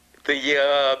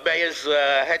the mayor's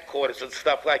headquarters and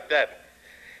stuff like that.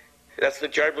 That's the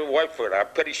German word for it, I'm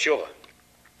pretty sure.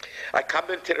 I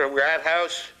come into the rat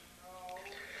house,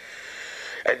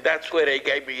 and that's where they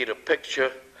gave me the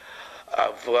picture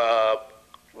of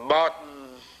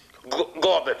Martin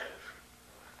Gorman.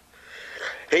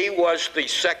 He was the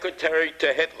secretary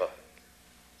to Hitler.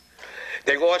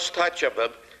 They lost touch of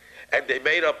him, and they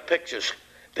made up pictures.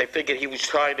 They figured he was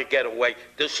trying to get away.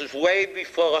 This is way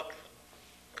before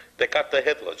they got to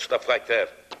Hitler and stuff like that.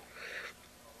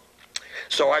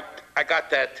 So I got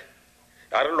that.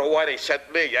 I don't know why they sent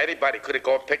me. Anybody could have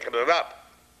gone picking it up.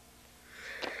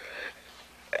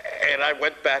 And I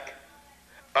went back.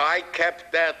 I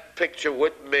kept that picture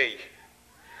with me.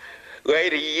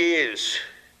 Later years.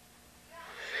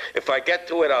 If I get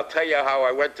to it, I'll tell you how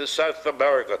I went to South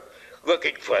America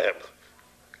looking for him.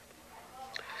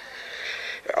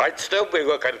 I'd still be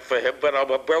looking for him, but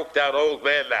I'm a broke-down old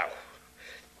man now.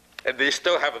 And they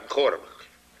still haven't caught him.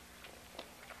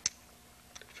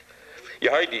 You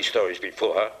heard these stories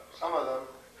before, huh? Some of them.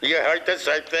 You heard the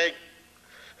same thing?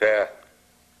 Yeah.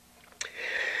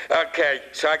 Okay,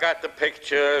 so I got the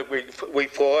picture. We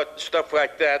fought, stuff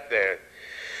like that there.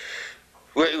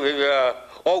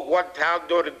 One town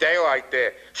during the daylight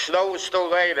there. Snow was still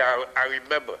laying there, I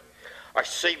remember. I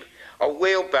seen a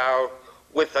wheelbarrow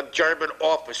with a German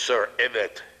officer in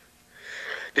it.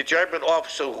 The German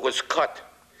officer was cut.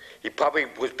 He probably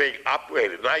was being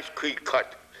operated, nice clean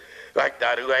cut, like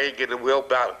that, laying in the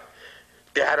wheelbarrow.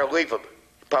 They had to leave him.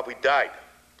 He probably died.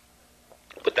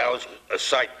 But that was a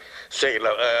sight saying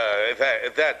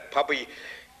that probably,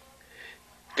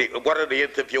 one of the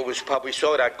interviewers probably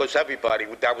saw that, because everybody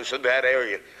that was in that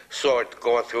area saw it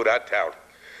going through that town.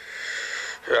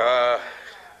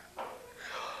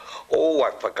 Oh,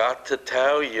 I forgot to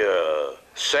tell you,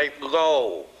 St.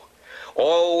 Lo,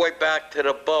 all the way back to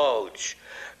the Bulge.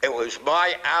 It was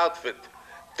my outfit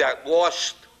that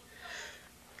was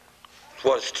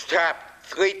trapped.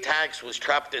 3 tanks was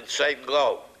trapped in St.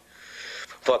 Lo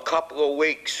for a couple of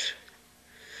weeks.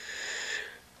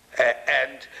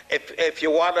 And if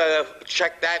you want to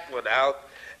check that one out,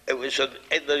 it was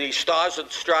in the Stars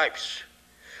and Stripes.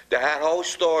 They had a whole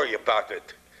story about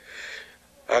it.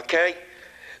 Okay?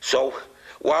 So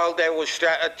while they were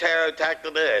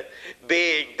attacking there,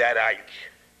 being that I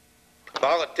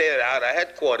volunteered out of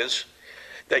headquarters,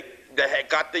 they had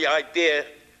got the idea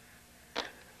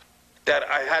that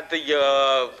I had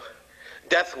the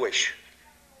death wish.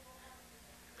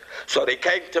 So they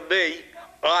came to me.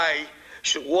 I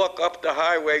should walk up the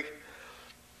highway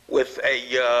with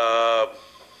a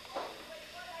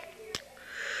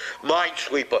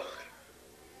minesweeper.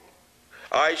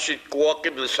 I should walk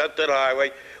in the center of the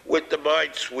highway with the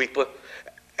minesweeper,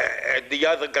 and the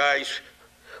other guys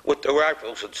with the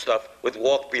rifles and stuff would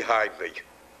walk behind me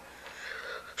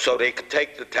so they could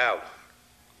take the town.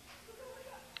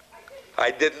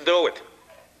 I didn't do it.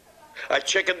 I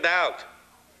chickened out.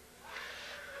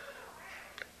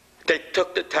 They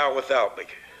took the town without me.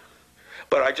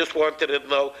 But I just wanted to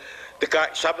know,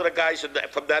 some of the guys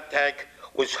from that tank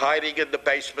was hiding in the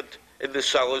basement, in the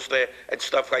cellars there, and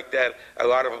stuff like that. A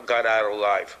lot of them got out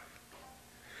alive.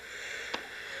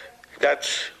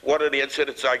 That's one of the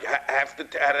incidents I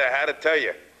had to tell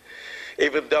you.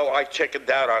 Even though I chickened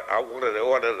out, I wanted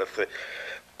to.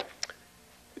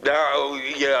 Now,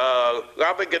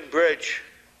 Ramagan Bridge.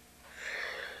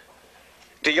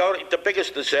 The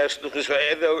biggest disaster was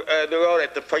in the road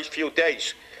at the first few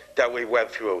days that we went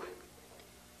through.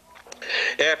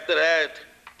 After that,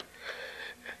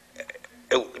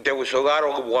 there was a lot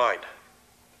of wine.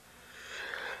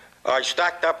 I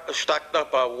stocked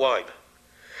up on wine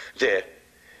there.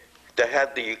 They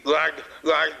had the line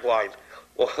wine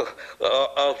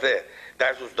out there.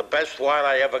 That was the best wine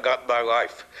I ever got in my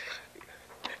life.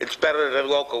 It's better than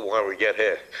the local wine we get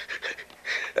here.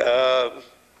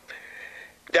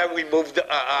 Then we moved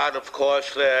on, of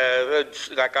course,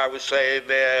 like I was saying,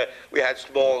 we had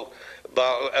small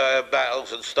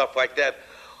battles and stuff like that.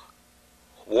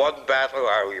 One battle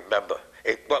I remember.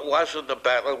 It wasn't a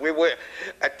battle. We were,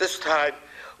 at this time,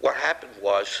 what happened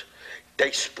was,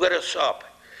 they split us up.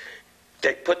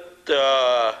 They put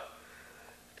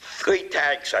 3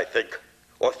 tanks, I think,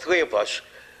 or 3 of us,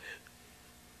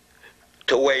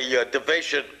 to a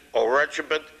division or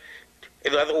regiment.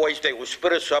 In other words, they would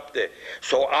split us up there.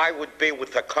 So I would be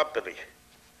with a company.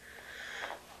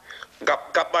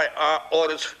 Got my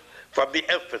orders from the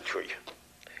infantry.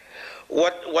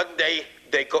 One day,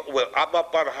 they go, well, I'm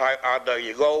up on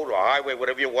the road or highway,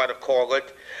 whatever you want to call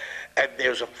it, and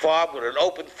there's a farm with an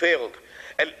open field.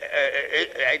 And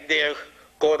they're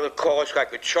going to cause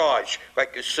like a charge,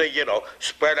 like you see,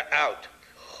 spread out.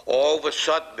 All of a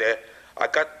sudden there, I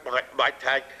got my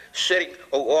tank sitting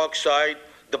alongside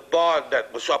the barn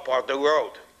that was up on the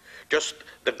road. Just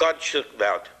the gun sitting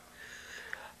out.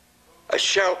 A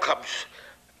shell comes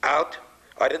out,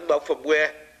 I didn't know from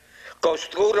where, goes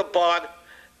through the barn,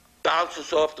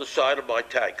 bounces off the side of my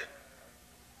tank.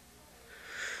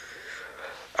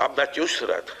 I'm not used to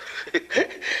that.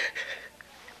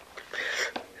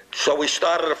 So we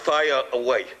started a fire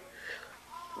away.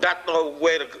 Not knowing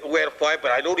where to fire,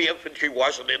 but I know the infantry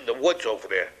wasn't in the woods over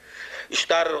there. We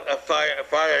started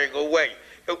firing away.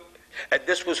 And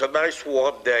this was a nice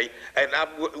warm day, and I'm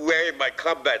wearing my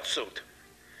combat suit.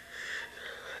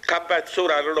 Combat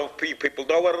suit, I don't know if people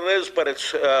know what it is, but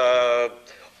it's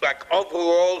like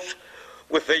overalls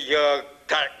with a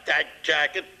tank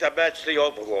jacket to match the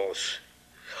overalls.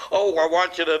 Oh, I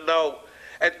want you to know,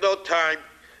 at no time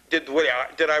did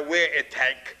I wear a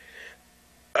tank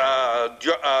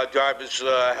driver's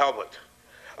helmet.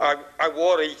 I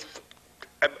wore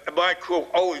my crew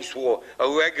always wore a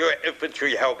regular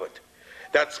infantry helmet.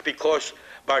 That's because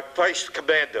my first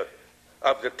commander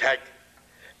of the tank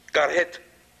got hit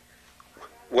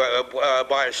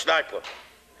by a sniper,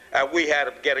 and we had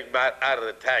him getting out of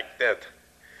the tank then.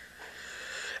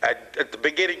 And at the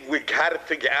beginning, we had to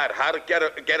figure out how to get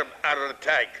him out of the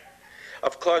tank.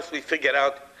 Of course, we figured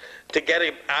out to get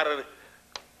him out of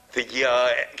the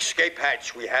escape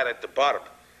hatch we had at the bottom.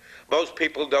 Most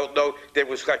people don't know there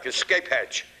was like an escape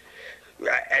hatch.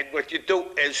 And what you do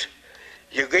is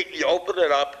you open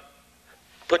it up,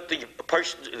 put the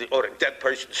person or the dead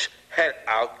person's head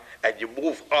out, and you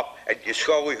move up, and you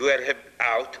slowly let him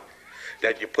out.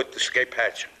 Then you put the escape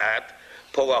hatch on,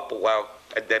 pull up a while,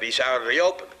 and then he's out in the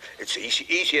open. It's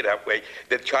easier that way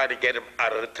than trying to get him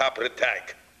out of the top of the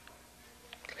tank.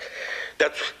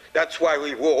 That's why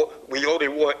we only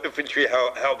wore infantry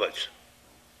helmets.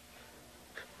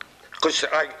 Because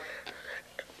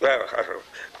well, I don't know.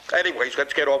 Anyways,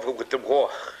 let's get over with the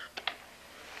war.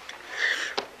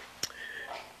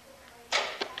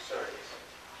 Sorry.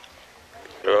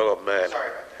 Oh, man. Sorry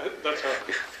about that. That's all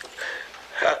right.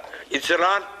 Is it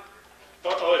on?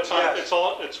 Oh, it's on, Yes. it's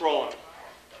rolling.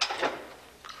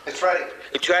 It's ready.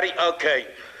 It's ready? Okay.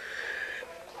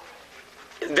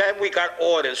 Then we got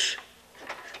orders.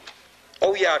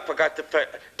 Oh yeah, I forgot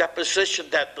that position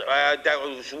that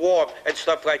was warm and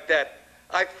stuff like that.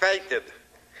 I fainted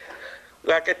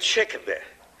like a chicken there.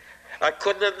 I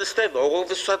couldn't understand. All of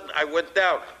a sudden, I went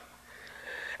down.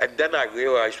 And then I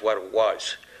realized what it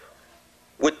was.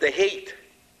 With the heat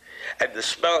and the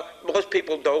smell, most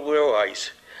people don't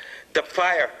realize the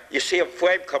fire. You see a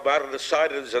flame come out of the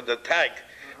sides of the tank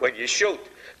when you shoot.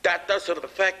 That doesn't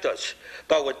affect us.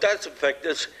 But what does affect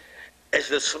us is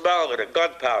the smell of the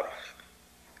gunpowder.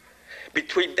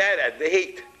 Between that and the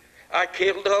heat, I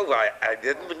keeled over. I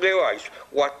didn't realize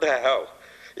what the hell.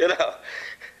 You know,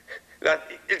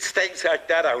 it's things like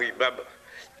that I remember.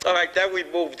 All right, then we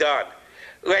moved on.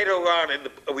 Later on,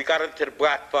 we got into the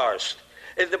Black Forest.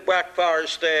 In the Black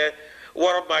Forest,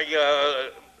 one of my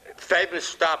famous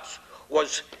stops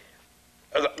was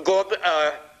Herman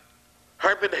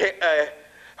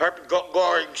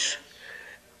Goring's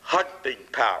hunting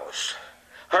palace.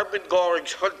 Herman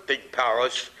Goring's hunting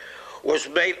palace was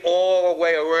made all the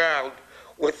way around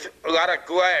with a lot of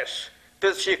glass.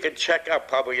 This you can check out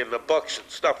probably in the books and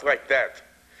stuff like that.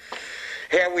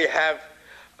 Here we have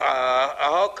a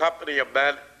whole company of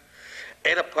men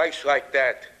in a place like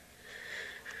that.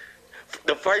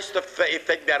 The first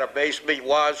thing that amazed me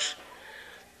was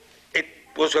it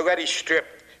was already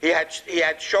stripped. He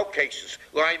had showcases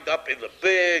lined up in the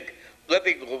big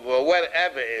living room or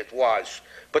whatever it was,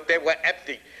 but they were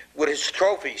empty with his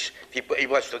trophies he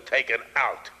must have taken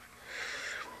out.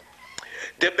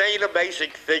 The main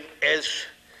amazing thing is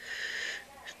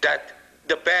that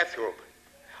the bathroom.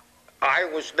 I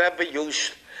was never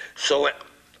used so an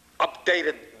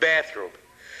updated bathroom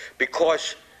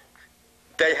because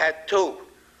they had two.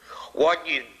 One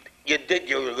you did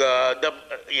your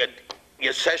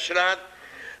session on.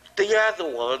 The other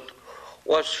one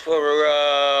was for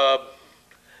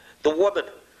the woman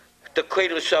to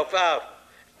clean herself out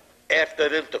after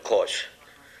an intercourse.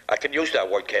 I can use that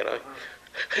word, can't I?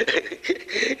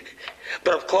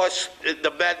 But of course,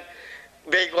 the men,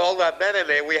 being all the men in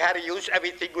there, we had to use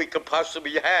everything we could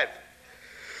possibly have.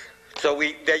 So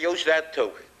they used that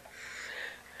too.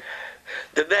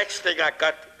 The next thing I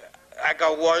got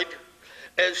word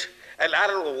is, and I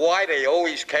don't know why they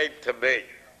always came to me,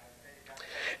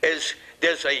 is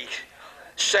there's a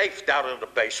safe down in the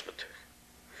basement.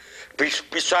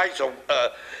 Besides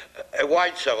a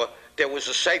wine cellar, there was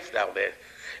a safe down there.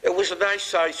 It was a nice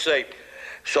size safe.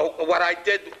 So what I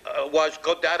did was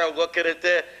go down and look at it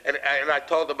there, and I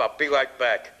told them I'll be right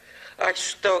back. I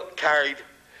still carried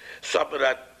some of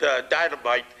that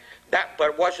dynamite, but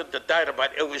it wasn't the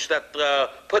dynamite, it was that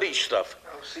putty stuff.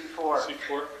 Oh, C4.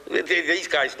 C4? These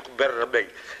guys know better than me.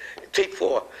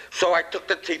 T4. So I took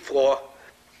the T4,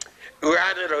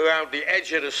 ran it around the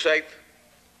edge of the safe,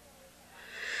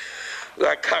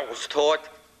 like I was taught,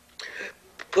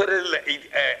 put in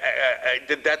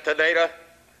the detonator,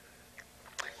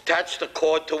 attached the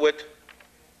cord to it.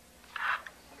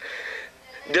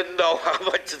 Didn't know how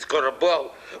much it's going to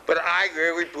blow, but I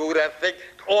really blew that thing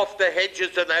off the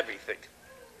hinges and everything.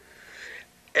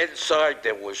 Inside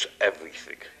there was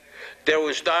everything. There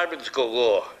was diamonds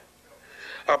galore.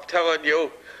 I'm telling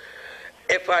you,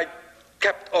 if I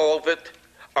kept all of it,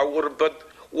 I would have been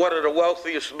one of the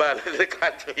wealthiest men in the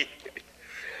country.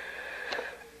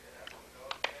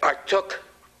 I took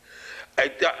a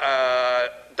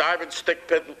diamond stick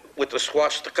pin with a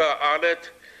swastika on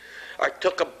it. I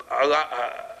took a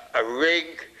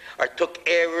ring. I took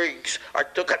earrings. I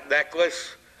took a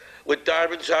necklace with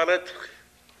diamonds on it.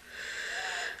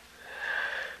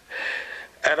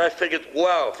 And I figured,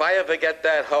 well, if I ever get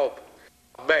that home,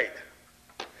 I'm made.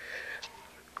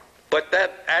 But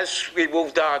then, as we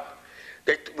moved on,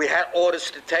 we had orders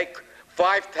to take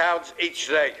 5 towns each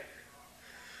day.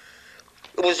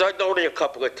 It was only a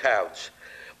couple of towns,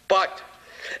 but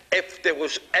if there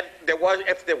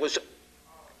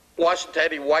wasn't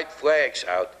any white flags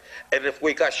out, and if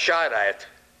we got shot at,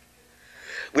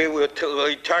 we were to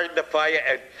return the fire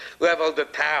and level the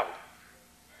town.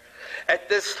 At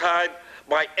this time,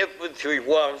 my infantry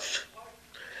was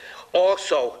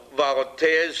also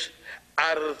volunteers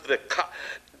out of a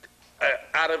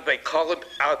colored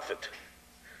outfit.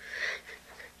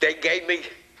 They gave me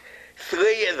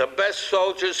 3 of the best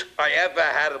soldiers I ever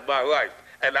had in my life.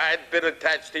 And I had been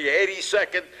attached to the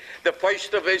 82nd, the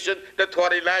 1st Division, the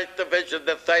 29th Division,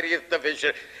 the 30th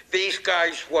Division. These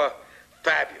guys were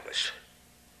fabulous.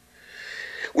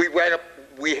 We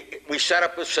set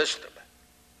up a system.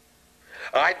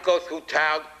 I'd go through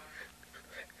town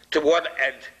to one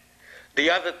end. The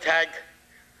other tank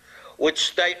would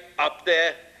stay up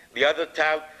there. The other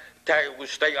tank would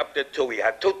stay up there too. We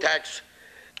had 2 tanks.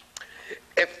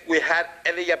 If we had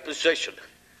any opposition,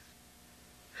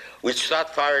 we'd start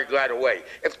firing right away.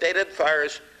 If they didn't fire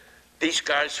us, these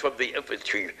guys from the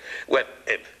infantry went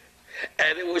in.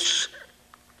 And it was,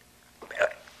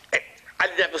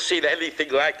 I'd never seen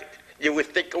anything like it. You would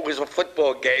think it was a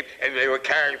football game and they were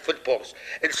carrying footballs.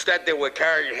 Instead, they were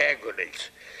carrying hand grenades.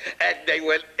 And they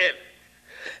went in.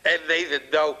 And they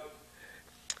didn't know.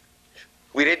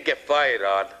 We didn't get fired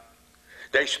on.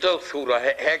 They still threw the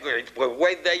hand grenades. But the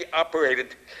way they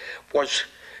operated was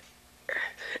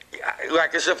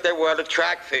like as if they were on a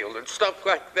track field and stuff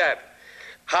like that.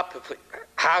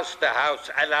 House to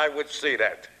house, and I would see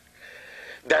that.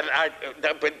 But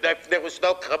if there was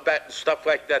no combat and stuff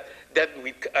like that, then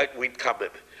we'd come in.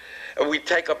 And we'd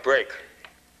take a break.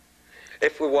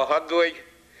 If we were hungry,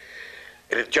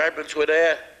 and the Germans were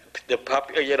there, the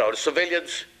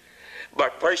civilians, my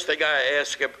first thing I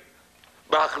asked him,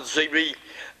 machen Sie mir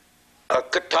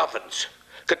Kartoffeln.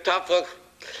 Kartoffel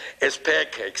is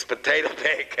pancakes, potato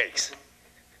pancakes.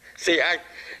 See, I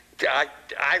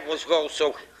was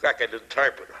also like an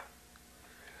interpreter.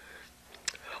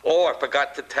 Oh, I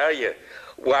forgot to tell you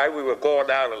why we were going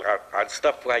out on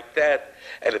stuff like that.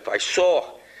 And if I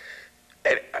saw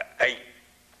a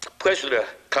prisoner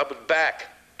coming back,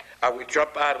 I would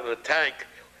jump out of the tank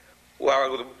while I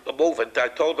was moving. I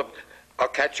told them, I'll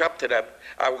catch up to them.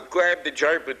 I would grab the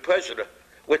German prisoner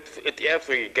with the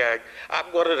infantry gang. I'm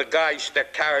one of the guys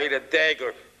that carried a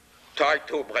dagger tied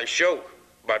to my shoe,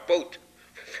 my boot.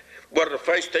 One of the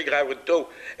first things I would do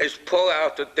is pull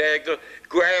out the dagger,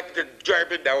 grab the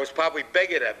German that was probably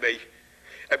bigger than me,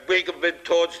 and bring him in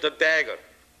towards the dagger.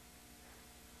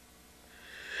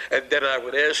 And then I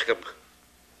would ask him,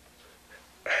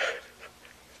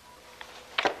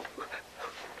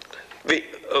 wie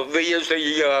is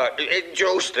the, in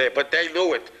Jews there, but they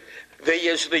knew it. Wie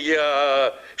is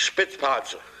the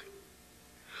Spitzpanzer?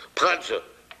 Panzer.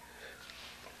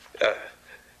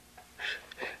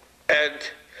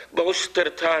 And most of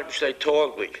the times they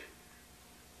told me.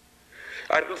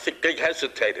 I don't think they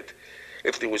hesitated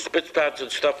if there was Spitzpanzer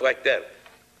and stuff like that.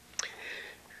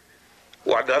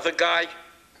 Well, another guy,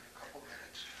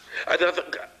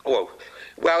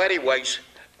 well, anyways,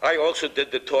 I also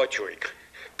did the torturing,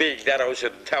 being that I was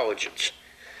in intelligence.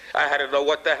 I had to know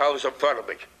what the hell was in front of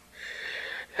me.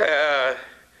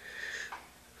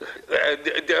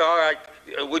 All right,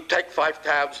 we'd take 5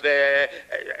 towns there.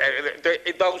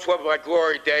 Those were my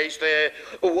glory days there.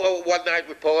 One night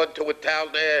we pulled into a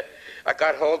town there. I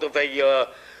got hold of the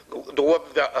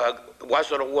woman that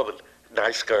wasn't a woman,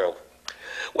 nice girl,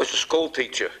 was a school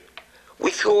teacher.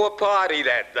 We threw a party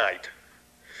that night.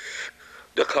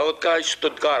 The colored guys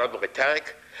stood guard on my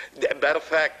tank. Matter of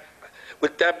fact,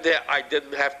 with them there, I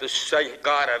didn't have to say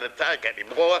guard on the tank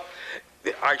anymore.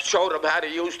 I showed them how to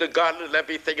use the gun and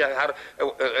everything and how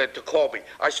to call me.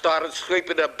 I started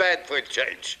sleeping in bed for a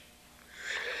change.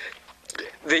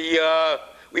 We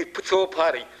threw a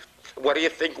party. What do you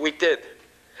think we did?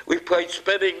 We played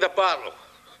spinning the bottle.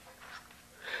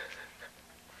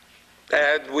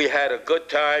 And we had a good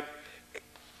time.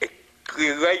 It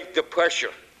relieved the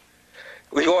pressure.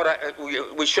 We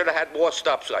should have had more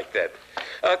stops like that.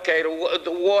 Okay,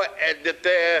 the war ended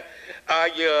there.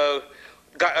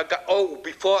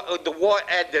 Before the war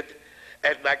ended,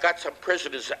 and I got some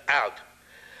prisoners out.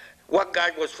 One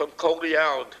guy was from Coney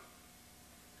Island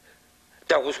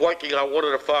that was working on one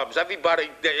of the farms. Everybody,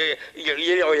 you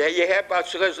hear about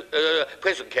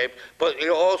prison camps, but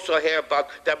you also hear about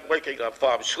them working on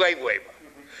farms, slave labor.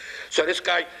 So this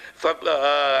guy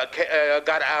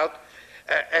got out,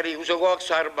 and he was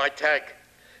alongside of my tank.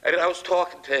 And I was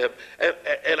talking to him,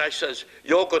 and I says,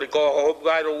 "You're going to go home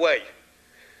right away.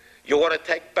 You want to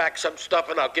take back some stuff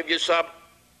and I'll give you some?"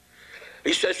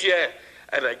 He says, "Yeah."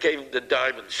 And I gave him the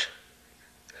diamonds.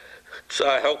 So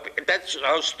I hope, that's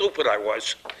how stupid I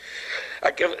was. I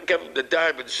gave him the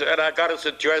diamonds, and I got his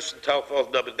address and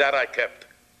telephone number. That I kept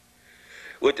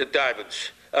with the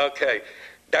diamonds. Okay,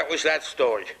 that was that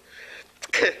story.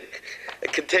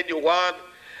 Continue on.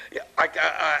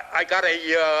 I got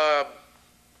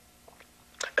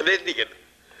an Indian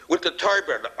with the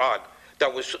turban on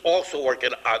that was also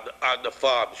working on the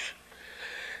farms,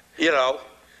 you know,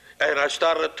 and I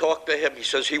started to talk to him. He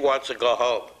says he wants to go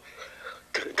home.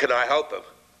 Can I help him?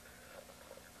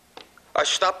 I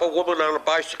stop a woman on a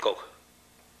bicycle.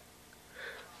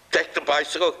 Take the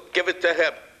bicycle, give it to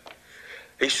him.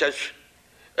 He says,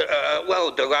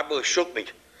 well, the rabbi will shoot me.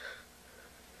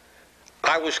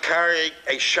 I was carrying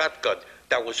a shotgun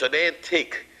that was an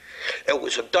antique. It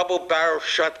was a double-barrel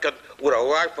shotgun with a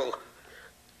rifle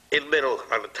in the middle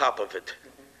on the top of it.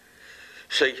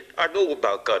 See, I knew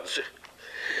about guns,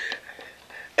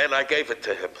 and I gave it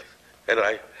to him, and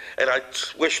I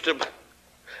wished him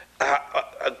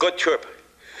a good trip.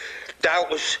 That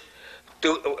was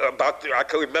I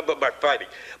can remember my fighting,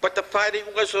 but the fighting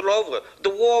wasn't over. The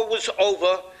war was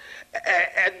over,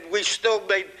 and we still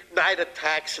made night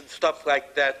attacks and stuff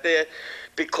like that there,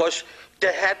 because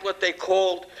they had what they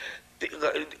called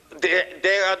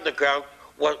their underground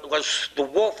was the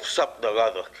wolf something or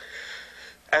other.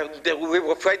 And we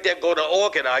were afraid they were going to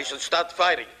organize and start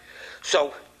fighting.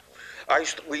 So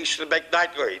we used to make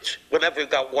night raids whenever we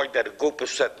got word that a group was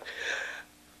sent.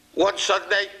 One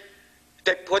Sunday,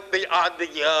 they put me on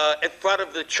in front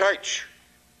of the church.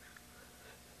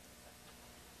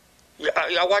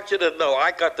 I want you to know,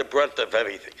 I got the brunt of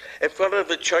everything. In front of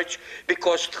the church,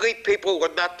 because 3 people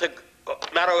were not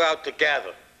allowed to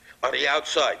gather on the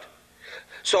outside.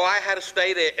 So I had to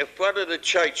stay there in front of the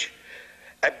church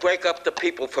and break up the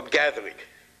people from gathering.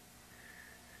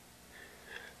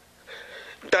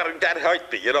 That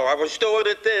hurt me, you know. I was doing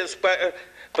it this, but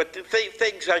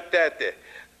things like that there.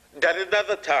 Then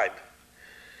another time,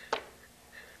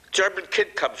 German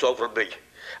kid comes over to me.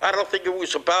 I don't think it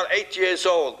was about 8 years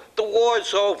old. The war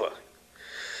is over.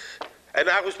 And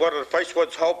I was one of the first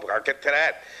ones home. I'll get to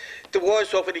that. The war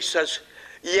is over, and he says,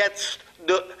 jetzt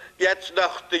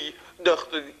noch the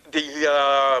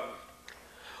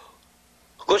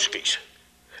Ruskies.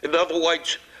 In other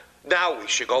words, now we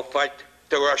should go fight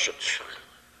the Russians.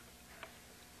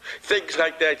 Things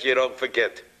like that you don't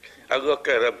forget. I look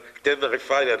at him, didn't I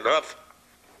fight enough?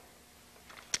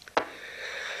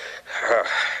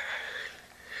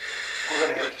 We're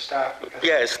going to have to stop.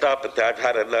 Yeah, stop it. I've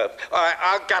had enough.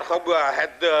 I got home. I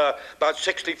had about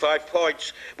 65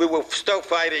 points. We were still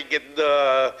fighting in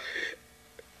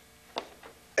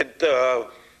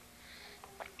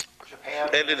Japan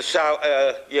and in the South.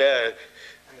 Yeah, and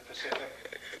the Pacific.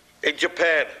 in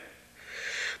Japan.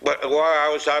 But while I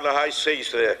was on the high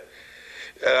seas there,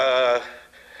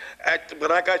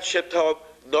 when I got shipped home,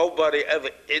 nobody ever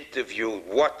interviewed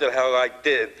what the hell I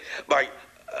did.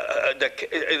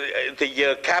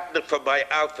 The captain for my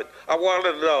outfit. I want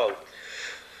to know.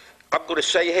 I'm going to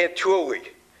say here truly,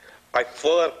 I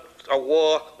fought a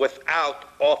war without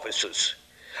officers.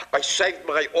 I saved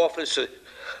my officer,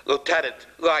 lieutenant,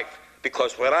 life,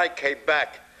 because when I came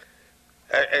back,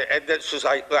 and this is,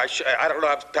 I don't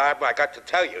have time I got to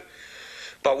tell you,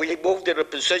 but we moved in a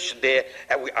position there,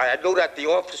 and I knew that the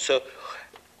officer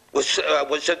was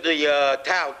in the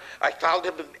town. I found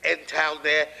him in town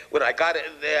there. When I got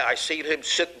in there, I seen him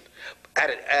sitting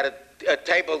at a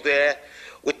table there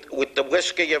with the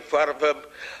whiskey in front of him,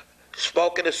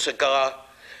 smoking a cigar,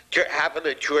 having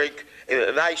a drink, in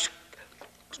a nice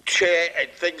chair and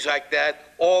things like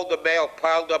that. All the mail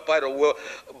piled up by the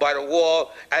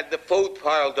wall, and the food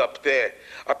piled up there.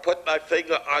 I put my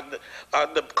finger on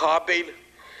the carbine.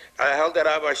 I held it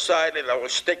on my side, and I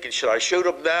was thinking, should I shoot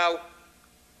him now?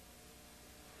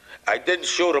 I didn't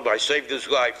shoot him. I saved his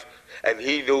life, and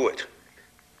he knew it.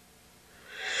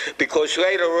 Because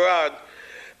later on,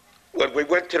 when we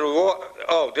went to the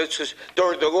Raw, this is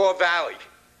during the Raw Valley.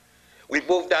 We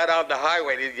moved out on the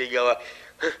highway, the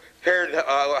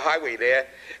highway there.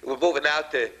 We're moving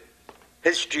out there.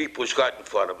 His Jeep was right in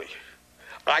front of me.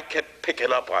 I kept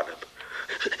picking up on him.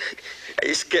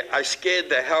 I scared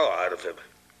the hell out of him.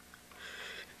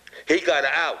 He got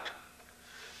out,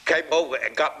 came over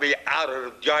and got me out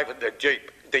of driving the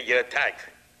Jeep, the tank.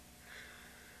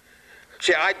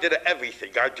 See, I did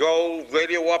everything. I drove,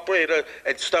 radio operator,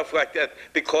 and stuff like that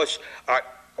because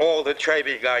all the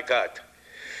training I got.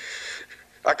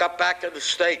 I got back in the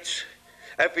States.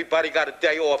 Everybody got a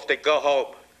day off, they go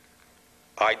home.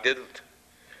 I didn't.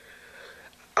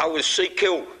 I was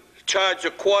CQ, charge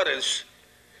of quarters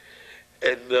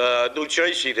in New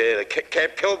Jersey there,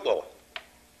 Camp Kilmore.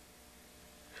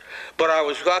 But I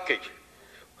was lucky.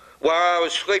 While I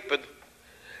was sleeping,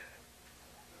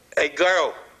 a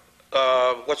girl,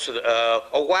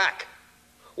 a whack,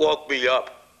 woke me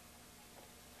up.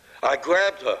 I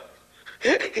grabbed her.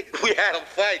 We had a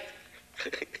fight.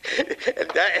 And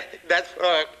that's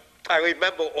I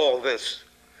remember all this.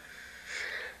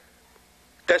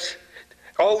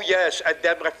 Oh yes, and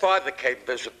then my father came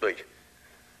visit me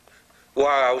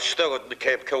while I was still in the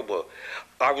Camp Kilmore.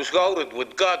 I was loaded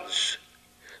with guns.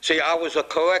 See, I was a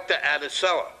collector and a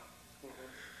seller.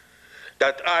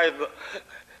 That iron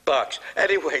box.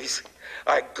 Anyways,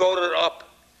 I goaded up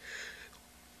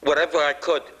whatever I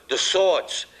could, the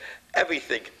swords,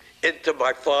 everything, into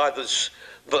my father's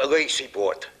valise he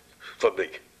bought for me.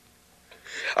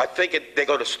 I figured they're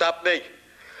going to stop me.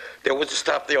 They wouldn't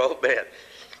stop the old man.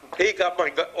 He got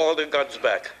all the guns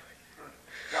back.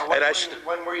 Now, And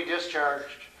when were you discharged,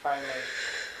 finally?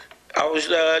 I was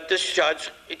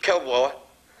discharged in Kilmore.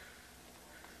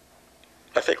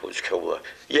 I think it was Kilmore.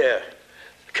 Yeah,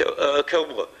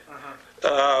 Kilmore.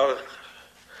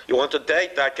 You want the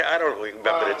date? I don't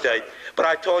remember the date. But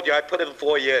I told you, I put in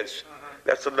 4 years.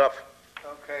 That's enough.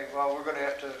 Okay, well, we're going to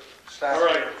have to stop All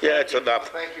right. here. Yeah, it's enough.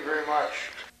 Thank you very much.